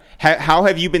 Yeah. How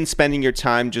have you been spending your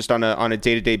time just on a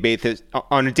day-to-day basis?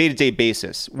 On a day-to-day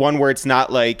basis, one where it's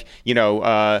not like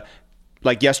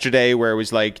like yesterday where it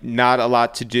was like not a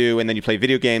lot to do and then you play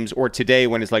video games, or today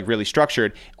when it's like really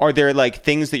structured. Are there like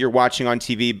things that you're watching on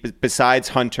TV besides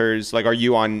Hunters? Like, are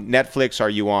you on Netflix? Are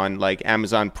you on like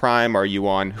Amazon Prime? Are you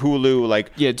on Hulu?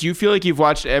 Like, yeah. Do you feel like you've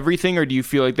watched everything, or do you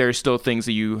feel like there are still things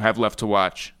that you have left to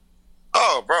watch?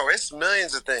 Oh, bro, it's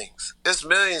millions of things. It's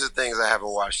millions of things I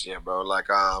haven't watched yet, bro. Like,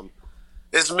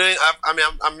 it's million.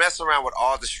 I'm messing around with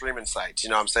all the streaming sites. You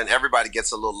know what I'm saying? Everybody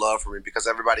gets a little love from me because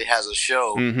everybody has a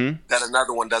show that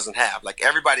another one doesn't have. Like,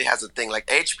 everybody has a thing. Like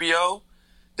HBO,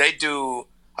 they do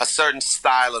a certain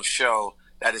style of show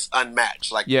that is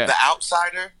unmatched. Like, The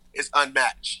Outsider is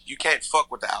unmatched. You can't fuck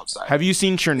with The Outsider. Have you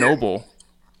seen Chernobyl? Yeah.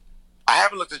 I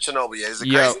haven't looked at Chernobyl yet. Is it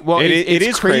crazy? Yeah, well, it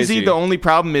is crazy. The only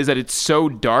problem is that it's so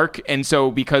dark, and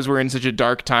so because we're in such a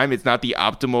dark time, it's not the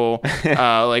optimal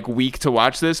like week to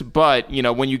watch this. But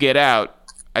when you get out,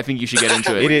 I think you should get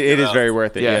into it. It is very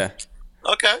worth it. Yeah.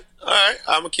 Okay. All right.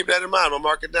 I'm gonna keep that in mind. I'm gonna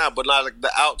mark it down. But not like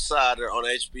The Outsider on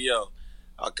HBO.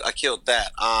 I killed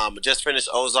that. Just finished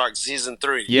Ozark season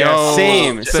 3. Yeah,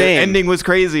 same. The ending was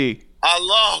crazy.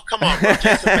 Allah, come on, bro.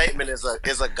 Jason Bateman is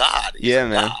a god. He's a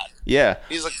man. God. Yeah,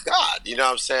 he's a god. You know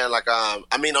what I'm saying? Like,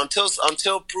 I mean,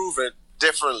 until proven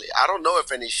differently, I don't know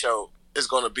if any show is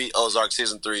going to beat Ozark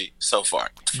season 3 so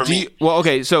far. For me, well,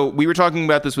 okay. So we were talking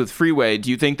about this with Freeway. Do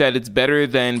you think that it's better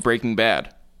than Breaking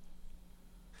Bad?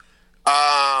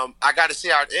 I got to see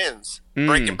how it ends.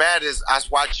 Breaking Bad is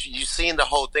you've seen the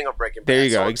whole thing of Breaking Bad. There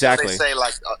you go. So exactly. They say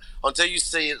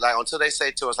until they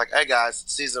say to us like, hey guys,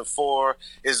 season 4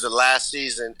 is the last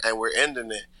season and we're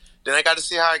ending it. Then I got to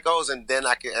see how it goes, and then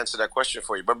I can answer that question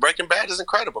for you. But Breaking Bad is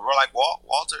incredible, bro. Like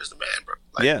Walter is the man, bro.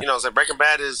 Like, yeah. You know, so Breaking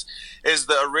Bad is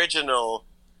the original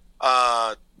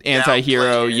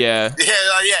anti-hero. Yeah,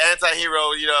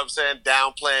 anti-hero. You know what I'm saying?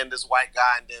 Downplaying this white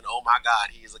guy, and then oh my god,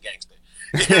 he's a gangster.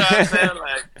 You know what I'm saying?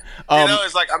 Like,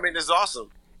 it's like, I mean, it's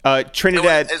awesome.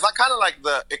 Trinidad. It's like kind of like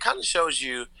it kind of shows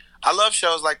you. I love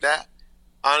shows like that,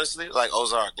 honestly, like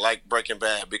Ozark, like Breaking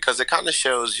Bad, because it kind of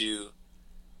shows you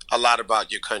a lot about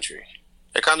your country.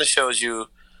 It kind of shows you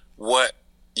what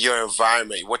your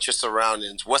environment, what your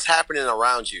surroundings, what's happening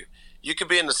around you. You could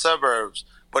be in the suburbs,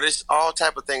 but it's all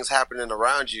type of things happening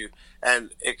around you,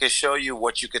 and it can show you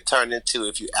what you could turn into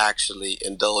if you actually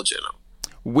indulge in them.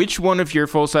 Which one of your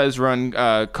Full Size Run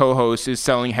co-hosts is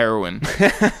selling heroin?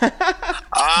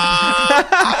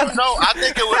 I don't know. I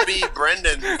think it would be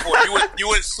Brendan. You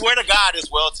would swear to God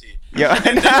it's Welty. Yeah.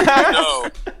 And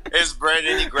then, it's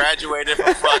Brendan. He graduated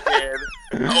from fucking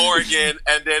Oregon,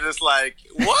 and then it's like,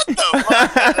 what the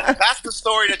fuck? That's the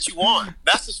story that you want.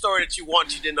 That's the story that you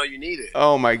want. You didn't know you needed.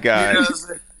 Oh my god.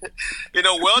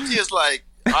 Welty is like,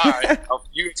 all right,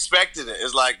 you expected it.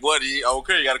 It's like, what? You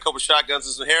got a couple shotguns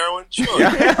and some heroin? Sure. You know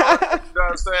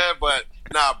what I'm saying? But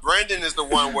nah, Brendan is the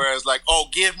one where it's like, oh,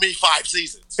 give me 5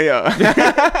 seasons.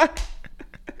 Yeah.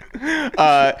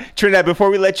 Trinidad,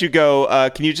 before we let you go,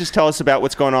 can you just tell us about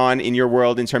what's going on in your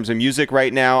world in terms of music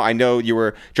right now? I know you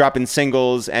were dropping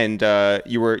singles, and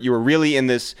you were really in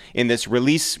this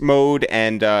release mode,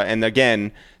 and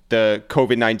again, the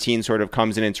COVID-19 sort of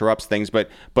comes and interrupts things. But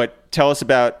tell us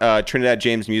about Trinidad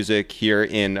James music here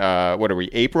in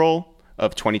April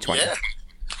of 2020. Yeah.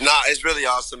 Nah, it's really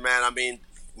awesome, man. I mean,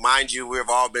 mind you, we've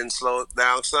all been slowed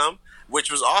down some,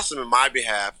 which was awesome in my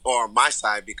behalf or on my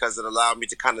side, because it allowed me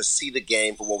to kind of see the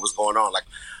game for what was going on. Like,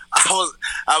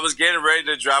 I was getting ready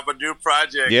to drop a new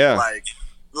project. Yeah.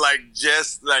 Like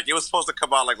just like it was supposed to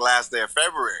come out like last day of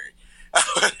February.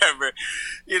 Whatever,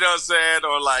 you know what I'm saying?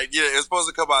 Or like, it's supposed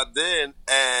to come out then,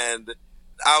 and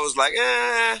I was like,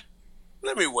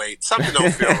 let me wait. Something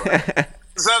don't feel right.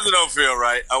 Something don't feel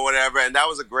right, or whatever. And that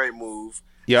was a great move.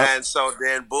 Yeah. And so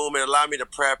then, boom, it allowed me to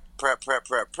prep.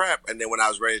 And then when I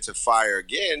was ready to fire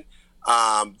again,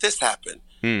 this happened.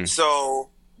 So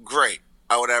great,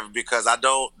 or whatever, because I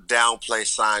don't downplay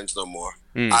signs no more.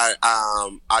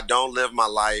 I don't live my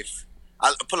life.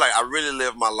 I really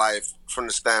live my life from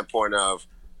the standpoint of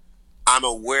I'm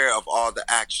aware of all the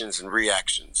actions and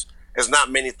reactions. There's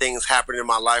not many things happening in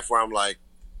my life where I'm like,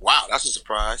 wow, that's a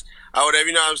surprise. I would have,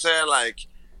 you know what I'm saying? Like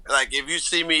if you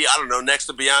see me, I don't know, next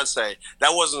to Beyonce,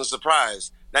 that wasn't a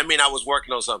surprise. That means I was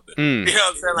working on something. You know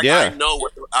what I'm saying? Like, yeah. I know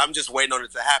I'm just waiting on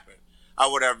it to happen. I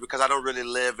would have, because I don't really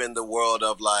live in the world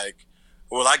of like,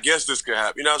 well, I guess this could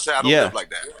happen. You know what I'm saying? I don't live like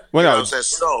that. Well, you know no, what I'm saying?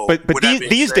 So, but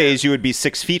these days you would be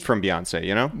 6 feet from Beyonce,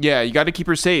 you know? Yeah, you got to keep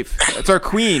her safe. That's our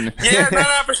queen. Yeah, no,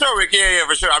 for sure, Rick. Yeah,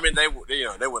 for sure. I mean, they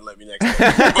wouldn't let me next.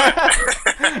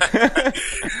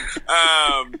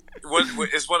 But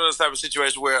it's one of those type of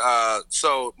situations where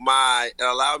it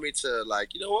allowed me to,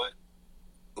 like, you know what?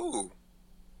 Ooh,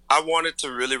 I wanted to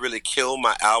really, really kill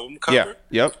my album cover.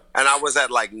 Yeah. Yep. And I was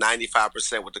at like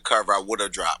 95% with the cover I would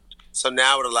have dropped. So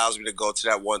now it allows me to go to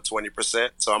that 120%.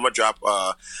 So I'm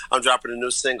dropping a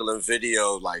new single and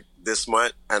video like this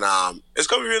month, and it's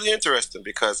gonna be really interesting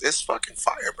because it's fucking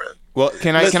fire, man. Well,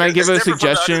 can I give a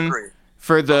suggestion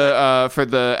for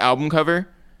the album cover?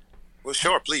 Well,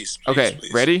 sure, please. Okay,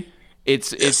 please. Ready?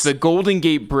 It's the Golden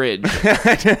Gate Bridge.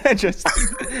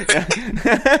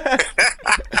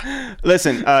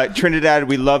 Listen, Trinidad,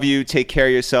 we love you. Take care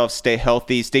of yourself. Stay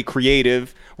healthy. Stay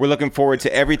creative. We're looking forward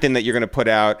to everything that you're going to put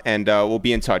out, and we'll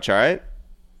be in touch, all right?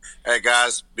 Hey,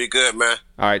 guys. Be good, man.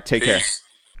 All right, take care.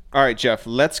 All right, Jeff,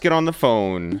 let's get on the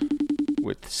phone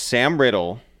with Sam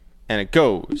Riddle, and it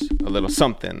goes a little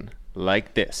something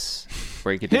like this.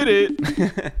 Break it down. Hit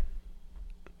it.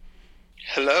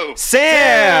 Hello.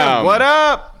 Sam! What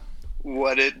up?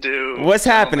 What it do? What's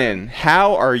happening?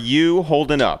 How are you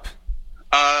holding up?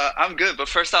 I'm good, but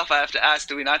first off, I have to ask: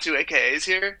 do we not do AKAs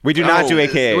here? We do not do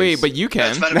AKAs. Wait, but you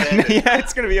can. That's been abandoned. Yeah,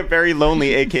 it's gonna be a very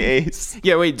lonely AKAs.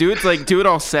 Yeah, wait, do it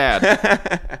all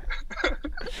sad.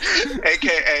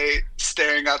 AKA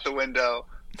staring out the window,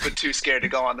 but too scared to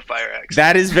go on the fire exit.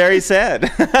 That is very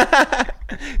sad.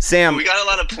 Sam, We got a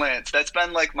lot of plants. That's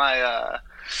been like my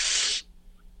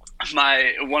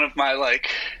one of my like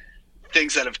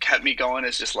things that have kept me going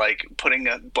is just like putting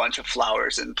a bunch of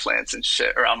flowers and plants and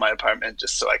shit around my apartment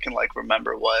just so I can like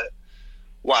remember what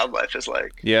wildlife is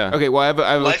like. yeah. Okay, well, I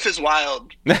have Life is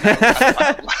wild.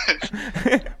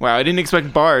 Wildlife. Wow, I didn't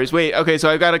expect bars. Wait, okay, so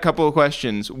I've got a couple of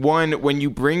questions. One, when you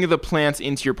bring the plants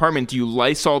into your apartment, do you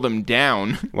Lysol them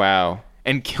down Wow.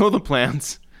 and kill the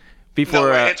plants No, before...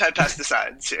 we're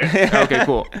anti-pesticides here. Okay,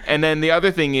 cool. And then the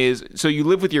other thing is, so you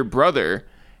live with your brother.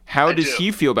 How I does do.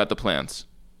 he feel about the plants?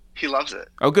 He loves it.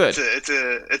 Oh, good.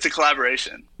 It's a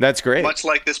collaboration. That's great. Much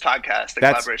like this podcast,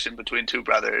 collaboration between two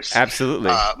brothers. Absolutely.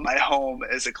 My home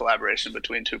is a collaboration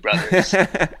between two brothers.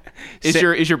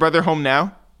 Is your brother home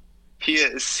now? He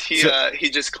is. He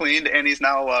just cleaned, and he's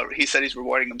now. He said he's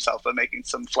rewarding himself by making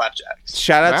some flapjacks.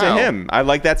 Shout out Wow. to him. I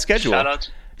like that schedule. Shout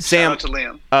out Sam, to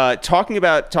Liam. talking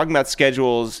about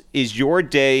schedules, is your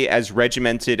day as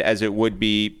regimented as it would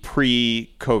be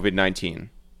pre-COVID-19?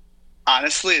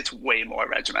 Honestly, it's way more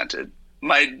regimented.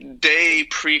 My day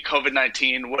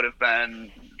pre-COVID-19 would have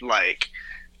been like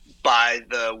by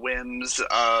the whims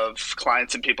of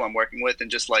clients and people I'm working with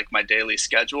and just like my daily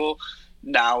schedule.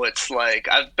 Now it's like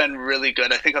I've been really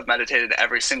good. I think I've meditated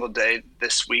every single day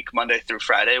this week, Monday through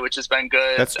Friday, which has been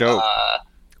good. That's dope.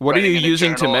 What are you Writing in a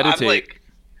using to journal. I'm meditate? like,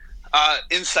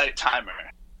 Insight Timer.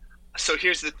 So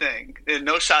here's the thing: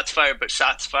 no shots fired, but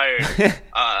shots fired.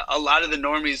 A lot of the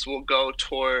normies will go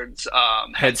towards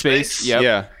Headspace.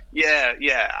 Yep. Yeah.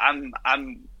 Yeah. I'm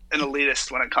an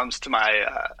elitist when it comes to my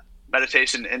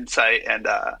meditation, insight, and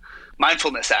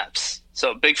mindfulness apps.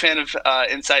 So big fan of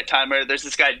Insight Timer. There's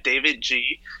this guy David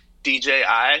G. DJI.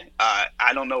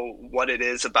 I don't know what it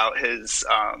is about his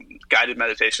guided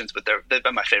meditations, but they've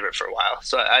been my favorite for a while.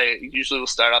 So I usually will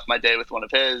start off my day with one of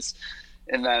his,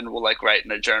 and then we'll like write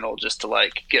in a journal just to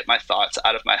like get my thoughts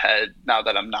out of my head now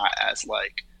that I'm not as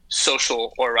like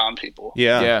social or around people.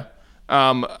 Yeah. Yeah.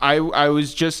 I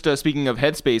was just speaking of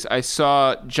Headspace. I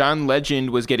saw John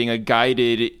Legend was getting a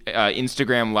guided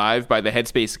Instagram live by the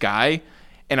Headspace guy,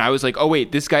 and I was like, oh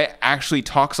wait, this guy actually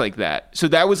talks like that. So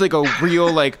that was like a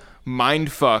real like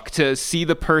mind fuck to see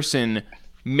the person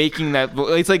making that.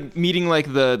 It's like meeting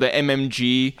like the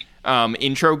MMG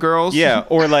intro girls. Yeah,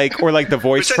 or like the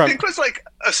voice Which I from. think was like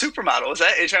a supermodel. Was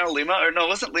that Adriana Lima? Or no, it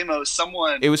wasn't Lima. It was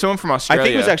someone. It was someone from I Australia.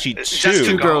 think it was actually It's two. just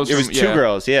two girls It was from- two yeah.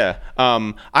 girls. Yeah.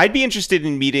 I'd be interested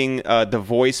in meeting the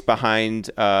voice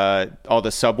behind all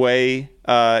the subway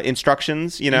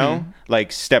instructions. You know,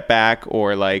 like step back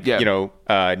or like Yeah.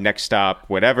 next stop,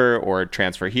 whatever, or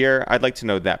transfer here. I'd like to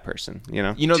know that person. You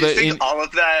know. You know do you the think all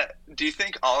of that? Do you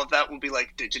think all of that will be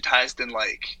like digitized and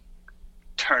like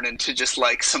turn into just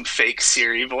like some fake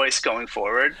Siri voice going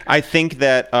forward? I think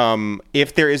that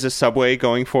if there is a subway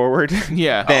going forward,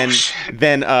 yeah.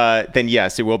 then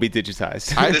yes, it will be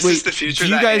digitized. This is the future Do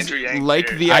you that guys Andrew Yang like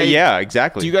feared. the yeah,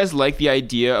 exactly. Do you guys like the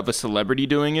idea of a celebrity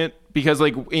doing it? Because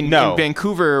like in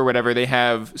Vancouver or whatever, they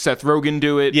have Seth Rogen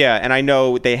do it. Yeah, and I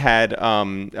know they had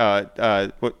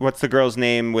what's the girl's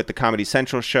name with the Comedy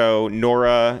Central show?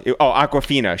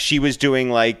 Aquafina. She was doing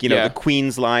like the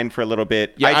Queen's line for a little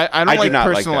bit. Yeah, I don't do like not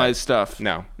personalized that. stuff.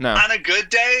 No. On a good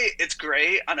day, it's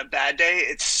great. On a bad day,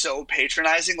 it's so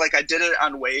patronizing. Like I did it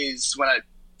on Waze when I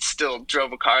still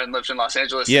drove a car and lived in Los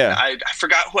Angeles. Yeah. And I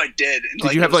forgot who I did. And,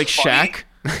 Did you have it was like funny. Shaq?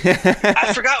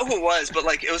 I forgot who it was, but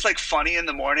like it was like funny in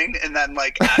the morning, and then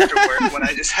like after work when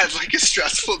I just had like a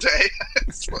stressful day,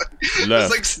 it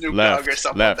was like Snoop Dogg or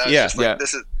something. left. That was Yeah. just like,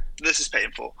 this is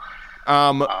painful.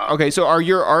 Okay, so are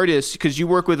your artists, because you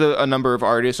work with a number of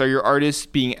artists, are your artists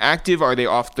being active? Are they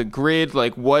off the grid?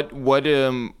 Like what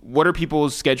are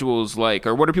people's schedules like,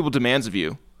 or what are people's demands of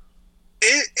you?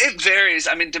 It varies.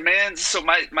 I mean, demands. So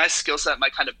my skill set, my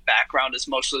kind of background is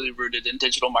mostly rooted in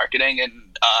digital marketing and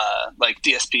like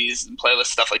DSPs and playlists,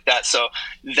 stuff like that. So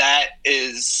that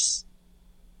is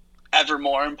ever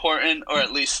more important, or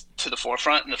at least to the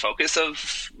forefront and the focus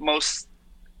of most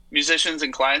musicians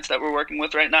and clients that we're working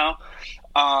with right now.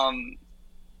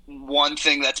 One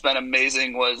thing that's been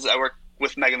amazing was I work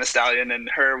with Megan Thee Stallion, and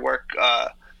her work.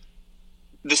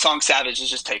 The song Savage has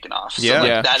just taken off. So,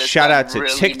 Yeah. that has Shout been out to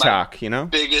really TikTok, my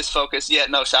biggest focus. Yeah,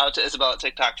 no, shout out to Isabel at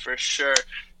TikTok for sure.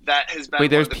 That has been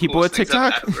Wait, there's one of the people at coolest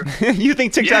things TikTok? I've ever- You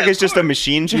think TikTok Yeah, is just a of course.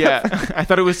 machine, Jeff? Yeah, I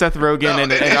thought it was Seth Rogen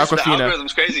and it is. The Aquafina.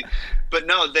 algorithm's crazy, but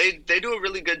no, they do a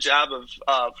really good job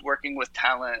of working with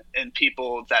talent and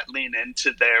people that lean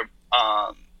into their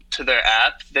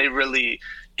app. They really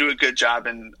do a good job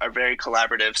and are very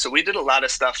collaborative. So we did a lot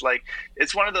of stuff. Like,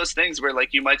 it's one of those things where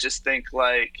like you might just think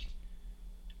like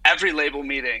every label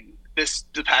meeting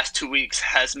the past 2 weeks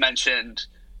has mentioned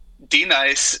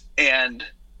D-Nice and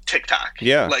TikTok.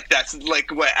 Yeah. Like that's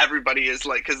like what everybody is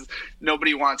like, because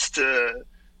nobody wants to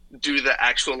do the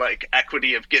actual like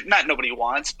equity of not nobody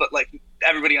wants, but like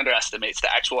everybody underestimates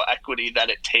the actual equity that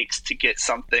it takes to get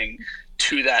something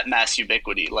to that mass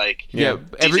ubiquity. Like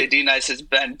DJ D-Nice has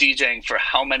been DJing for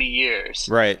how many years?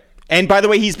 Right. And by the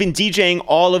way, he's been DJing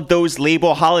all of those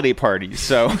label holiday parties.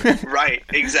 So Right,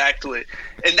 exactly.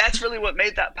 And that's really what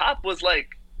made that pop, was like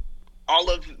all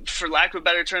of, for lack of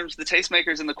better terms, the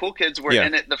tastemakers and the cool kids were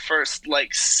in it the first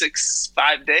like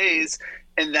 5 days,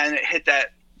 and then it hit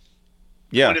that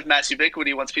point of mass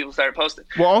ubiquity once people started posting.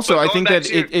 Well, also, But I think going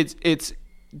that back to it's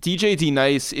DJ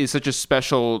D-Nice is such a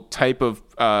special type of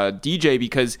DJ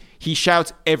because he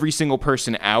shouts every single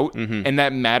person out, and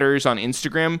that matters on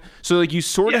Instagram. So like you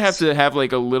sort of have to have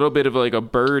like a little bit of like a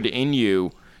bird in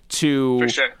you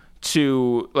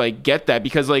to like get that,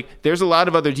 because like there's a lot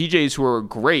of other DJs who are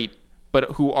great but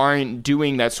who aren't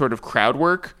doing that sort of crowd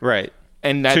work. Right.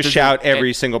 And that to shout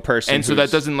every single person. And so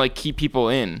that doesn't like keep people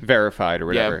in. Verified or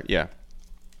whatever. Yeah.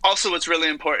 Also, what's really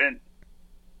important,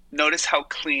 notice how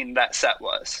clean that set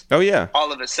was. Oh, yeah.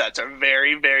 All of his sets are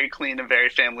very, very clean and very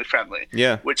family friendly.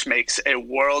 Yeah. Which makes a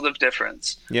world of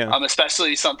difference. Yeah.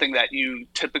 Especially something that you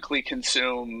typically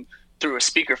consume through a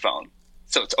speakerphone.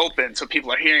 So it's open, so people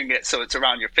are hearing it, so it's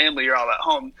around your family, you're all at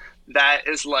home. That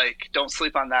is like, don't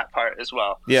sleep on that part as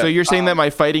well. Yeah. So you're saying that my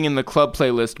Fighting in the Club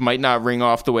playlist might not ring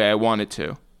off the way I want it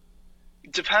to?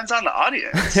 Depends on the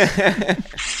audience.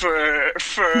 for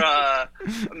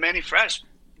Manny Fresh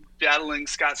battling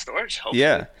Scott Storch, hopefully.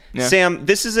 Yeah. Sam,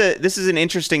 this is an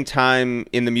interesting time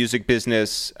in the music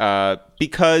business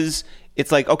because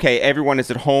it's like, okay, everyone is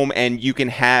at home and you can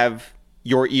have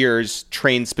your ears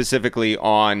trained specifically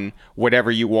on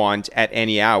whatever you want at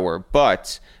any hour.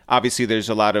 But obviously there's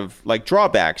a lot of like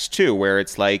drawbacks too, where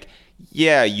it's like,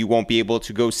 yeah, you won't be able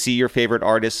to go see your favorite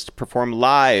artist perform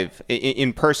live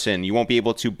in person. You won't be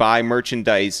able to buy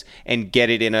merchandise and get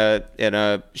it in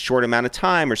a short amount of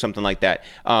time or something like that.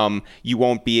 You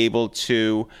won't be able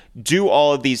to do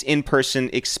all of these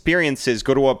in-person experiences,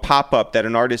 go to a pop-up that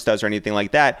an artist does or anything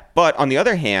like that. But on the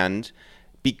other hand,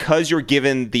 because you're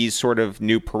given these sort of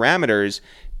new parameters,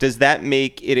 does that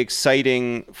make it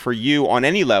exciting for you on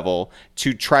any level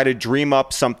to try to dream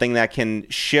up something that can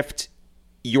shift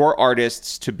your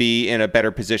artists to be in a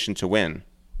better position to win?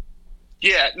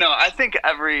 Yeah, no, I think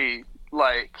every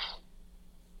like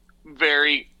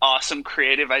very awesome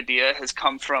creative idea has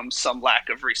come from some lack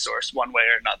of resource one way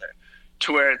or another,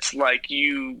 to where it's like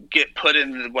you get put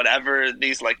in whatever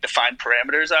these like defined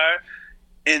parameters are,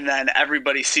 and then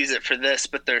everybody sees it for this,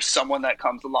 but there's someone that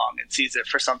comes along and sees it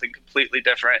for something completely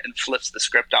different and flips the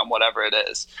script on whatever it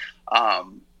is.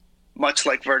 Much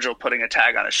like Virgil putting a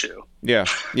tag on a shoe. Yeah.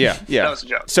 That was a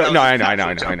joke. So no, I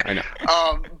know.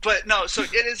 But no, so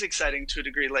it is exciting to a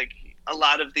degree. Like a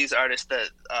lot of these artists that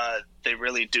they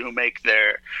really do make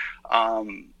their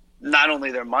not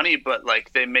only their money, but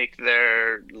like they make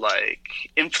their like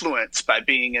influence by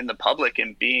being in the public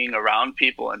and being around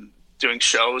people and doing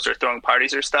shows or throwing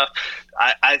parties or stuff.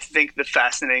 I think the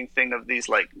fascinating thing of these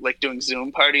like doing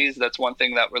Zoom parties, that's one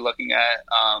thing that we're looking at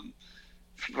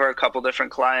for a couple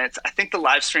different clients. I think the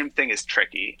live stream thing is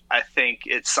tricky. I think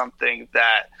it's something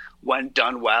that when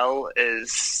done well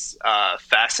is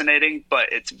fascinating,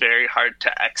 but it's very hard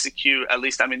to execute. At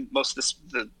least, I mean, most of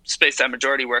the space I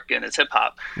majority work in is hip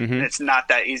hop, and it's not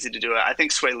that easy to do it. I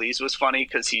think Sway Lee's was funny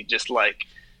because he just like,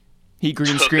 he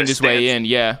green screened his way in.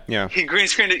 Yeah. He green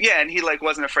screened it. Yeah. And he like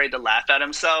wasn't afraid to laugh at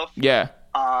himself. Yeah.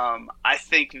 I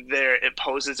think it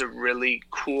poses a really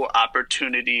cool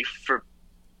opportunity for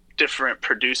different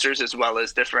producers as well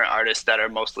as different artists that are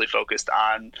mostly focused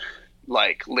on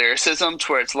like lyricism,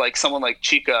 to where it's like someone like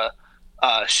Chica,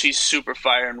 she's super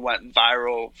fire and went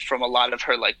viral from a lot of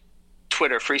her like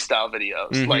Twitter freestyle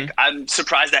videos. Like I'm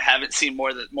surprised I haven't seen more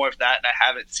of that, and I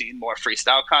haven't seen more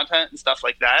freestyle content and stuff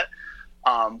like that.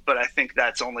 But I think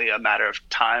that's only a matter of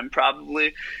time,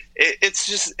 probably.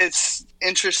 It's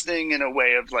interesting in a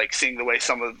way of like seeing the way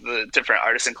some of the different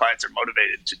artists and clients are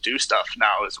motivated to do stuff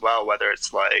now as well, whether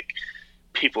it's like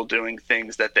people doing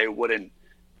things that they wouldn't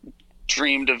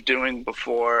dreamed of doing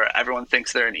before. Everyone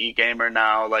thinks they're an e-gamer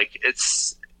now. Like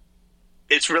it's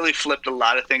it's really flipped a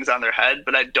lot of things on their head,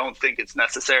 but I don't think it's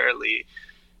necessarily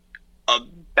a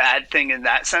bad thing in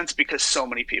that sense, because so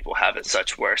many people have it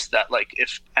such worse that like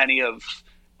if any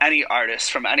artists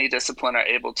from any discipline are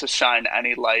able to shine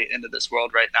any light into this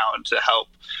world right now and to help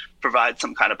provide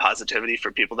some kind of positivity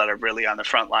for people that are really on the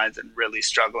front lines and really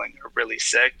struggling or really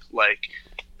sick, like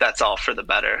that's all for the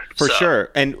better. For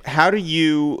sure. And how do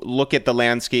you look at the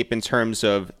landscape in terms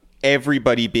of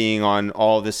everybody being on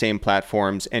all the same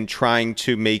platforms and trying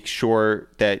to make sure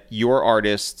that your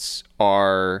artists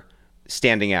are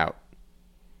standing out?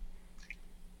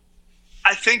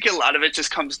 I think a lot of it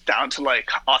just comes down to like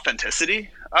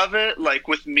authenticity of it. Like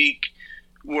with Meek,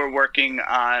 we're working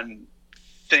on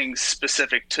things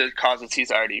specific to causes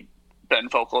he's already been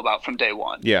vocal about from day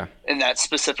one. Yeah. And that's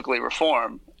specifically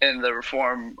reform. In the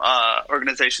reform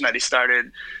organization that he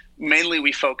started, mainly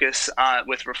we focus on,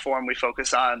 with reform, we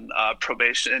focus on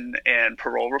probation and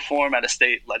parole reform at a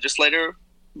state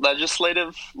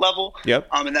legislative level. Yep.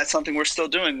 And that's something we're still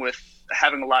doing with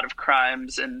having a lot of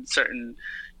crimes in certain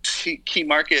key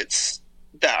markets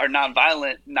that are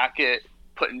nonviolent not get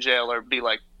put in jail or be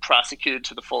like prosecuted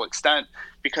to the full extent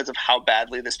because of how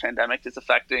badly this pandemic is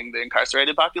affecting the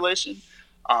incarcerated population.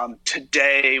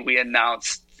 Today we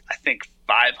announced, I think,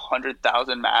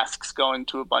 500,000 masks going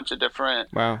to a bunch of different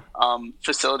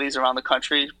facilities around the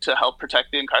country to help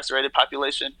protect the incarcerated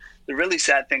population. The really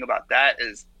sad thing about that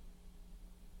is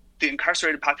the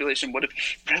incarcerated population would have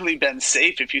really been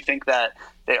safe if you think that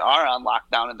they are on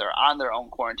lockdown and they're on their own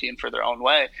quarantine for their own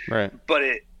way. Right. But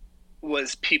it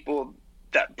was people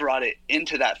that brought it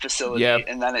into that facility,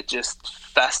 and then it just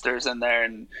festers in there.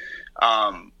 And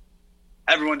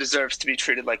everyone deserves to be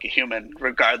treated like a human,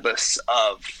 regardless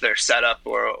of their setup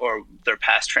or their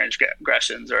past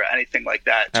transgressions or anything like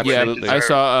that. Absolutely. Yeah, I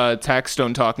saw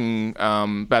Taxstone talking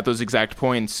about those exact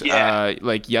points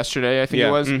like yesterday, I think it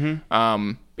was.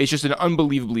 Mm-hmm. It's just an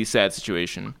unbelievably sad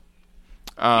situation.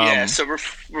 So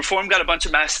Reform got a bunch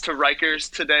of masks to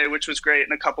Rikers today, which was great,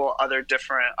 and a couple other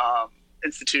different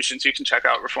institutions. You can check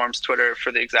out Reform's Twitter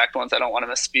for the exact ones. I don't want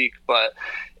to misspeak, but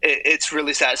it's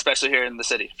really sad, especially here in the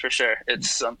city, for sure. It's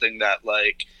something that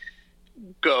like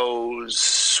goes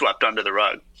swept under the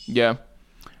rug. Yeah.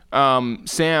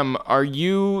 Sam, are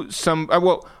you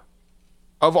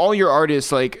of all your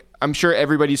artists, like I'm sure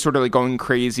everybody's sort of like going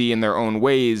crazy in their own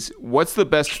ways. What's the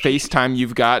best FaceTime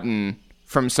you've gotten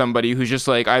from somebody who's just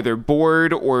like either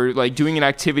bored or like doing an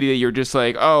activity that you're just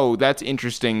like, oh, that's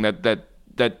interesting that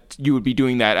you would be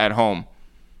doing that at home?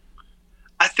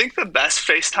 I think the best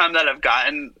FaceTime that I've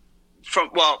gotten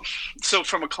from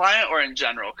a client or in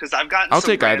general, because I've gotten I'll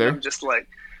take either. Just like,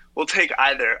 we'll take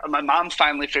either. My mom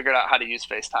finally figured out how to use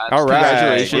FaceTime. All right.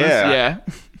 Congratulations. Yeah.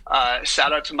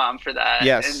 Shout out to Mom for that.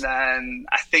 Yes. And then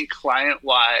I think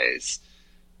client-wise,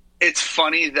 it's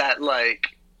funny that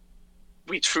like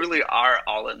we truly are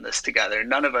all in this together.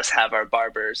 None of us have our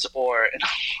barbers or in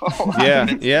a lot of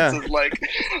instances, like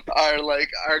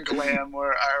our glam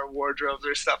or our wardrobes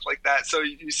or stuff like that. So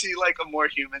you see like a more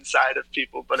human side of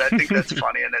people, but I think that's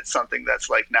funny and it's something that's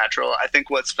like natural. I think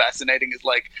what's fascinating is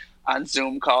like on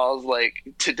Zoom calls, like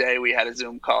today we had a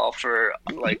Zoom call for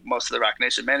like most of the Rock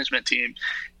Nation management team,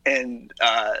 and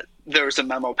there was a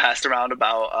memo passed around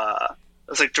about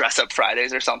it was like dress up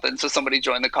Fridays or something. So somebody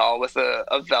joined the call with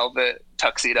a velvet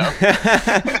tuxedo.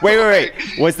 Wait.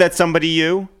 Was that somebody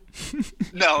you?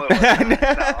 No, it wasn't.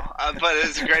 No. But it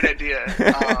was a great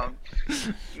idea.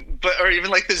 Or even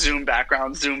like the Zoom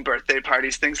background, Zoom birthday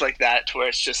parties, things like that, to where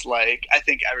it's just like, I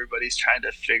think everybody's trying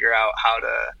to figure out how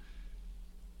to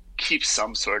keep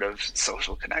some sort of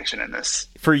social connection in this.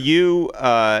 For you,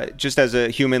 just as a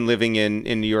human living in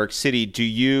New York City, do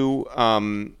you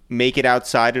make it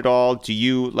outside at all? Do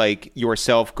you like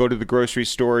yourself go to the grocery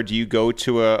store? Do you go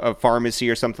to a pharmacy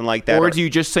or something like that? Or do you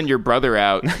just send your brother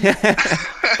out?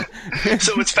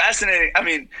 So it's fascinating. I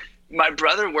mean, my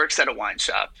brother works at a wine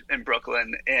shop in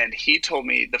Brooklyn, and he told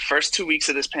me the first 2 weeks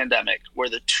of this pandemic were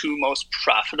the two most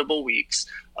profitable weeks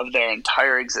of their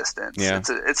entire existence. Yeah.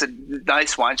 It's a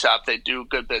nice wine shop. They do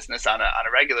good business on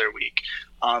a regular week.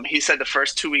 He said the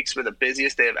first 2 weeks were the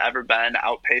busiest they have ever been,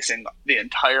 outpacing the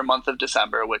entire month of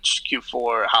December, which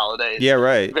Q4 holidays. Yeah,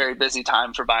 right. Very busy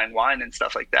time for buying wine and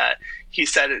stuff like that. He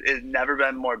said it had never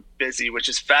been more busy, which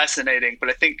is fascinating. But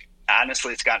I think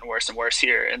honestly, it's gotten worse and worse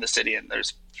here in the city, and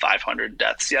there's 500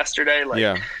 deaths yesterday.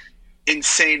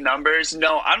 Insane numbers.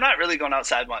 No, I'm not really going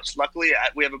outside much. Luckily,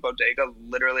 we have a bodega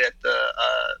literally at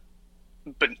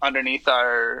the underneath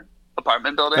our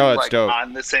apartment building, Oh, that's like dope.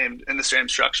 in the same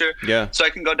structure. Yeah. So I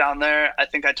can go down there. I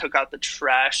think I took out the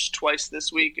trash twice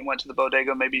this week and went to the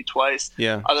bodega maybe twice.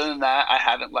 Yeah. Other than that, I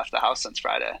haven't left the house since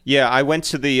Friday. Yeah, I went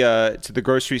to the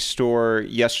grocery store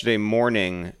yesterday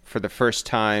morning for the first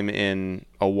time in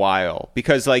a while,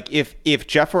 because like if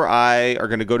Jeff or I are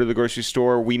going to go to the grocery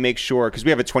store, we make sure, because we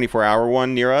have a 24-hour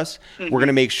one near us, we're going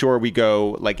to make sure we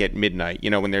go like at midnight,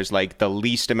 when there's like the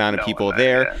least amount of people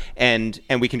there, and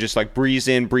we can just like breeze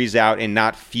in, breeze out, and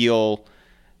not feel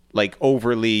like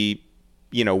overly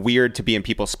weird to be in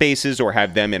people's spaces or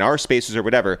have them in our spaces or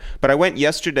whatever. But I went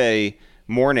yesterday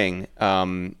morning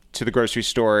to the grocery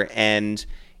store, and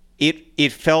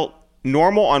it felt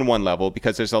normal on one level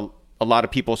because there's a lot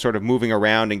of people sort of moving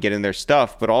around and getting their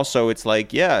stuff, but also it's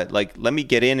like, yeah, like let me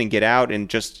get in and get out and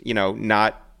just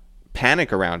not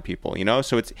panic around people,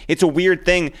 so it's a weird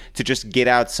thing to just get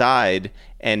outside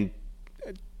and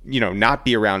not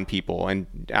be around people, and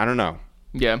I don't know.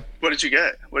 Yeah. What did you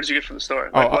get? What did you get from the store?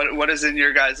 Like, what is in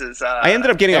your guys'? I ended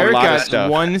up getting Eric a lot got of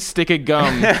stuff. one stick of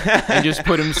gum and just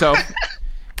put himself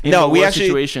in No, a we worse actually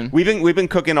situation. we've been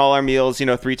cooking all our meals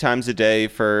 3 times a day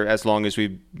for as long as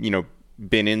we've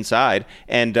been inside,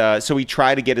 and so we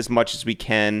try to get as much as we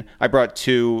can. I brought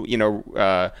 2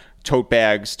 tote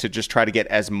bags to just try to get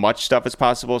as much stuff as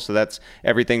possible. So that's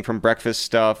everything from breakfast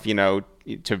stuff, to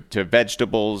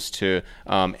vegetables, to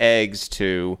eggs,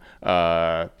 to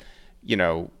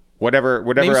whatever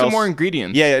Name else. some more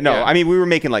ingredients. Yeah. I mean, we were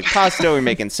making like pasta, we were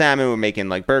making salmon, we were making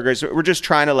like burgers. We're just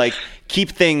trying to like keep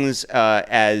things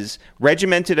as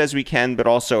regimented as we can, but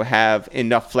also have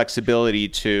enough flexibility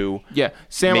to. Yeah,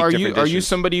 Sam, make are different you dishes.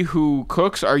 somebody who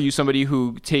cooks? Are you somebody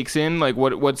who takes in? Like,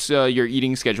 what's your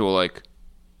eating schedule like?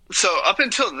 So up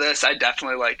until this, I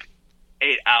definitely like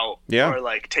ate out Yeah. or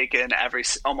like take in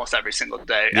almost every single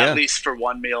day, Yeah. at least for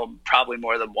one meal, probably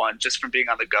more than one, just from being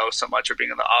on the go so much or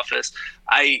being in the office.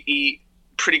 I eat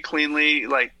pretty cleanly,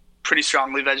 like pretty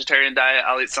strongly vegetarian diet.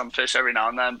 I'll eat some fish every now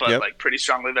and then, but Yep. like pretty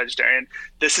strongly vegetarian.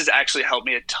 This has actually helped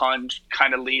me a ton,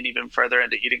 kind of lean even further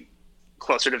into eating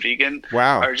closer to vegan.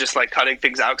 Wow. Or just like cutting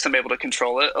things out because I'm able to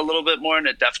control it a little bit more, and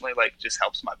it definitely like just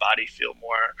helps my body feel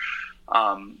more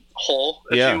whole,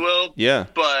 if Yeah. you will. Yeah.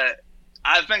 But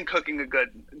I've been cooking a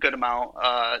good amount.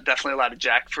 Definitely a lot of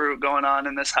jackfruit going on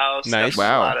in this house. Nice. Definitely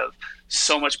Wow. A lot of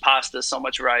so much pasta, so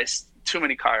much rice, too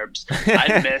many carbs.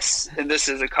 I miss, and this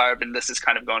is a carb, and this is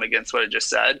kind of going against what I just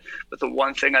said, but the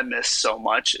one thing I miss so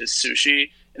much is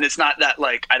sushi. And it's not that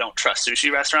like I don't trust sushi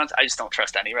restaurants. I just don't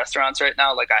trust any restaurants right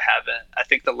now. Like I haven't. I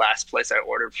think the last place I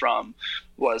ordered from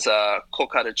was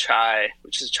Kolkata Chai,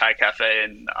 which is a chai cafe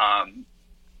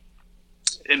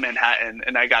in Manhattan,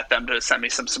 and I got them to send me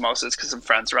some samosas because some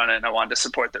friends run it and I wanted to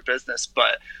support their business.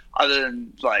 But other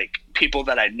than like people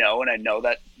that I know, and I know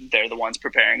that they're the ones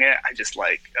preparing it, I just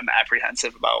like am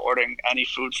apprehensive about ordering any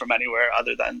food from anywhere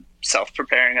other than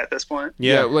self-preparing at this point.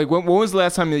 Yeah, like when was the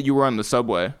last time that you were on the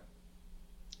subway?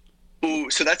 Ooh,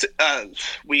 so that's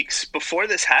weeks before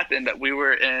this happened. We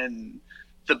were in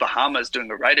the Bahamas doing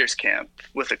a writer's camp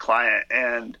with a client,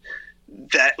 and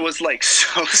that was like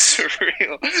so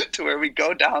surreal to where we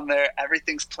go down there,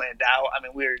 everything's planned out. I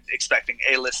mean, we were expecting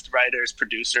A-list writers,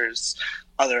 producers,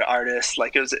 other artists.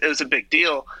 Like it was a big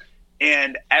deal.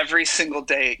 And every single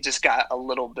day just got a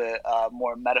little bit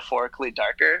more metaphorically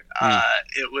darker.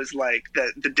 It was like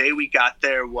the day we got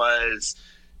there was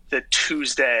the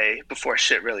Tuesday before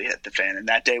shit really hit the fan. And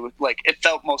that day, like, it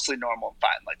felt mostly normal and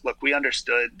fine. Like, look, we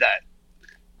understood that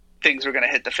things were going to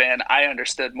hit the fan. I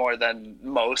understood more than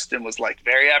most and was like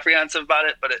very apprehensive about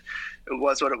it, but it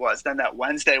was what it was. Then that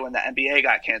Wednesday when the NBA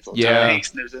got canceled,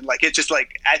 news, and like, it just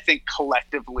like, I think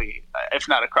collectively, if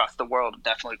not across the world,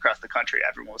 definitely across the country,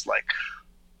 everyone was like,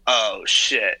 oh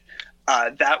shit.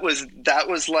 That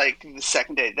was like the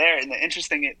second day there. And the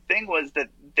interesting thing was that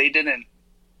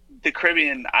the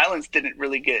Caribbean islands didn't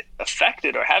really get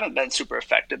affected or haven't been super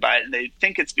affected by it. And they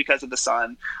think it's because of the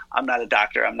sun. I'm not a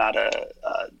doctor. I'm not a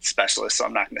specialist, so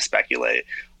I'm not going to speculate.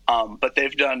 But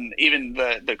they've done, even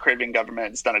the Caribbean government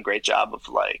has done a great job of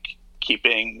like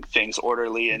keeping things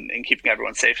orderly and keeping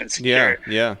everyone safe and secure.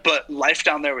 Yeah. But life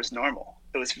down there was normal.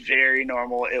 It was very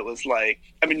normal. It was like,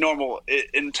 I mean, normal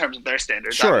in terms of their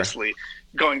standards, Sure. Obviously.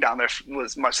 Going down there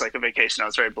was much like a vacation. I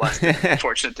was very blessed and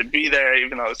fortunate to be there,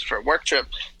 even though it was for a work trip,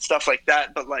 stuff like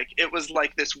that. But like, it was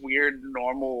like this weird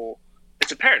normal,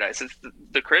 it's a paradise. It's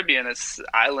the Caribbean. It's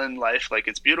island life. Like,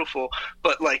 it's beautiful.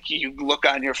 But like, you look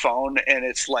on your phone and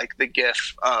it's like the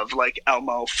gif of like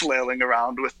Elmo flailing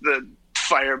around with the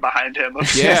fire behind him of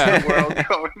the world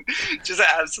going, just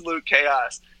absolute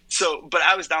chaos. So, but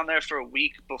I was down there for a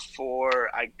week before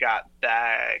I got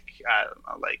back. I don't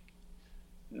know, like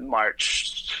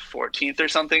March 14th or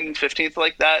something, 15th,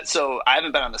 like that. So I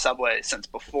haven't been on the subway since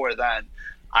before then.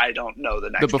 I don't know the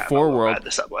next the before time I'll world. ride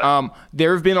the subway.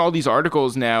 There have been all these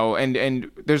articles now,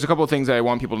 and there's a couple of things that I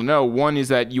want people to know. One is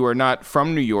that you are not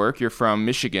from New York; you're from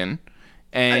Michigan,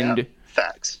 and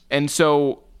facts. And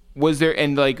so, was there?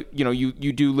 And like, you know, you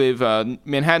do live.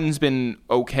 Manhattan's been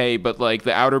okay, but like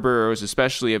the outer boroughs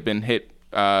especially have been hit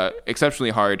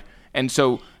exceptionally hard. And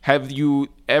so, have you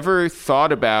ever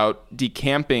thought about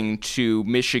decamping to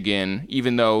Michigan,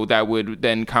 even though that would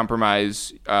then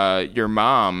compromise your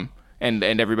mom and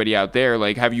everybody out there?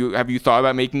 Like, have you thought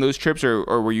about making those trips, or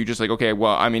were you just like, okay,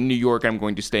 well, I'm in New York, I'm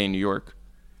going to stay in New York?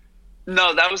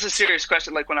 No, that was a serious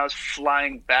question. Like when I was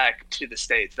flying back to the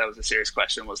States, that was a serious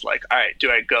question. Was like, all right,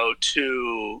 do I go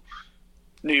to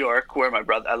New York, where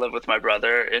I live with my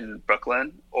brother in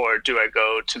Brooklyn, or do I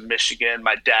go to Michigan?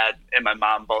 My dad and my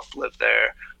mom both live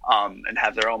there, and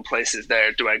have their own places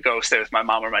there. Do I go stay with my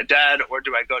mom or my dad, or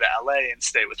do I go to LA and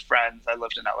stay with friends? I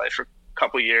lived in LA for a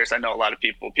couple years. I know a lot of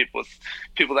people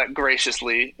that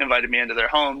graciously invited me into their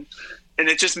home, and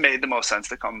it just made the most sense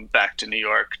to come back to New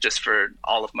York just for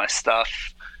all of my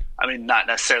stuff. I mean, not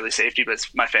necessarily safety, but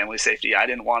it's my family's safety. I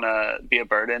didn't want to be a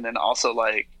burden, and also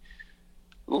like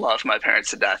love my parents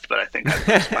to death, but I think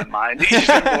I lose my mind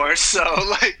even more. So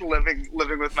like living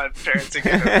with my parents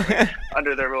again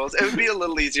under their rules, it would be a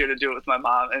little easier to do it with my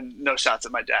mom. And no shots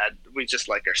at my dad. We just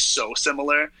like are so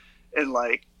similar and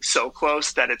like so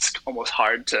close that it's almost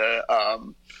hard to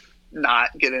not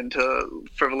get into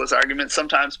frivolous arguments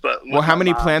sometimes. But well, how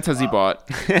many plants has he bought?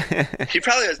 He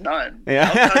probably has none.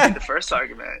 Yeah. That would probably be the first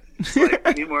argument. It's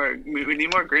like we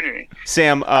need more greenery.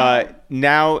 Sam,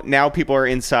 now people are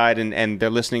inside and they're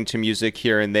listening to music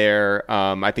here and there.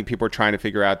 I think people are trying to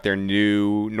figure out their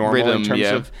new normal rhythm, in terms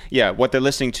of what they're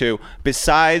listening to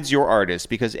besides your artist,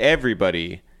 because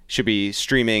everybody should be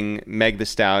streaming Meg Thee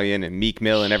Stallion and Meek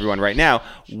Mill and everyone right now.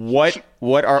 What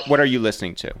are you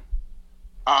listening to?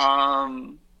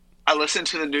 I listened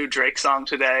to the new Drake song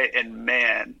today, and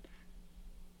man,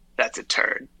 that's a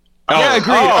turd. Yeah,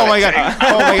 agreed. Oh my god.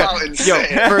 Oh my god. Insane.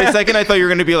 Yo, for a second I thought you were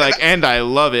going to be like, and I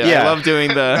love it. Yeah. I love doing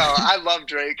the No, I love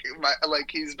Drake.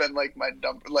 He's been like my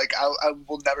number. Like I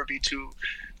will never be too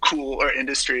cool or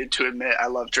industry to admit I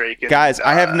love Drake. And, guys,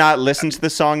 I have not listened to the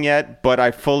song yet, but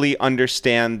I fully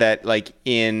understand that like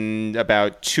in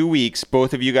about 2 weeks,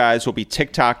 both of you guys will be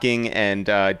TikToking and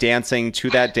dancing to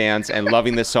that dance and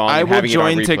loving the song. I and will having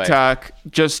join it on replay. TikTok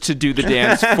just to do the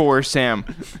dance for Sam.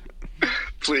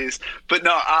 Please. But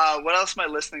no, what else am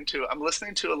I listening to? I'm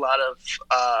listening to a lot of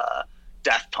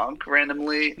Daft Punk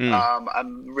randomly.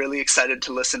 I'm really excited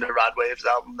to listen to Rod Wave's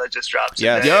album that just dropped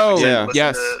today. Yo, Listen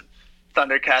yes. to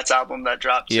Thundercat's album that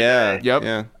dropped Yeah. today. Yep.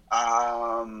 Yeah.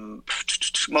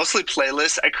 Mostly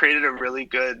playlists. I created a really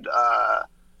good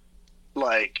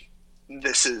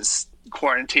this is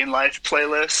quarantine life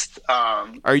playlist.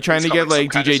 Are you trying to get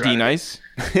like Some DJ Kind D of Nice?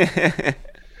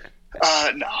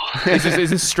 No. Is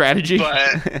this strategy?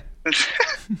 But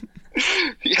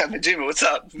yeah, Majima, what's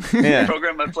up? Yeah.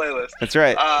 Program my playlist. That's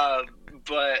right.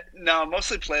 But no,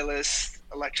 mostly playlists,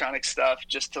 electronic stuff,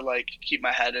 just to like keep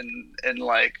my head in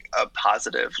like a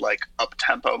positive, like up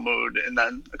tempo mood, and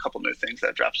then a couple new things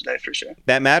that dropped today for sure.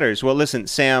 That matters. Well, listen,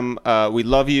 Sam, we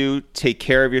love you. Take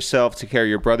care of yourself. Take care of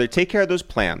your brother. Take care of those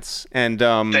plants. And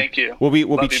thank you. We'll be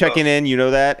Love you checking both. in. You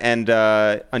know that. And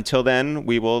until then,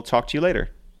 we will talk to you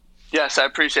later. Yes, I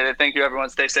appreciate it. Thank you, everyone.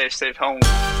 Stay safe. Stay home.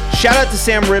 Shout out to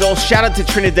Sam Riddle. Shout out to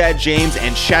Trinidad James.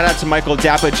 And shout out to Michael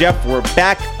Dapaah. Jeff, we're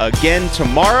back again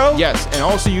tomorrow. Yes, and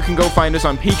also you can go find us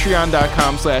on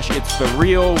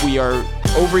patreon.com/itsthereal. We are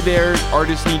over there.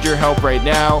 Artists need your help right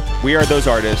now. We are those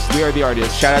artists. We are the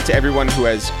artists. Shout out to everyone who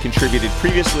has contributed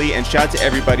previously, and shout out to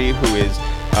everybody who is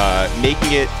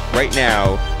making it right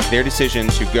now their decision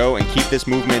to go and keep this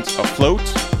movement afloat,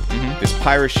 this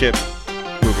pirate ship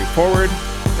moving forward.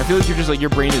 I feel like you're just like,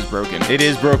 your brain is broken. It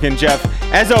is broken, Jeff.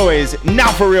 As always,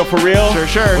 now for real, for real.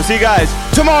 Sure. We'll see you guys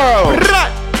tomorrow.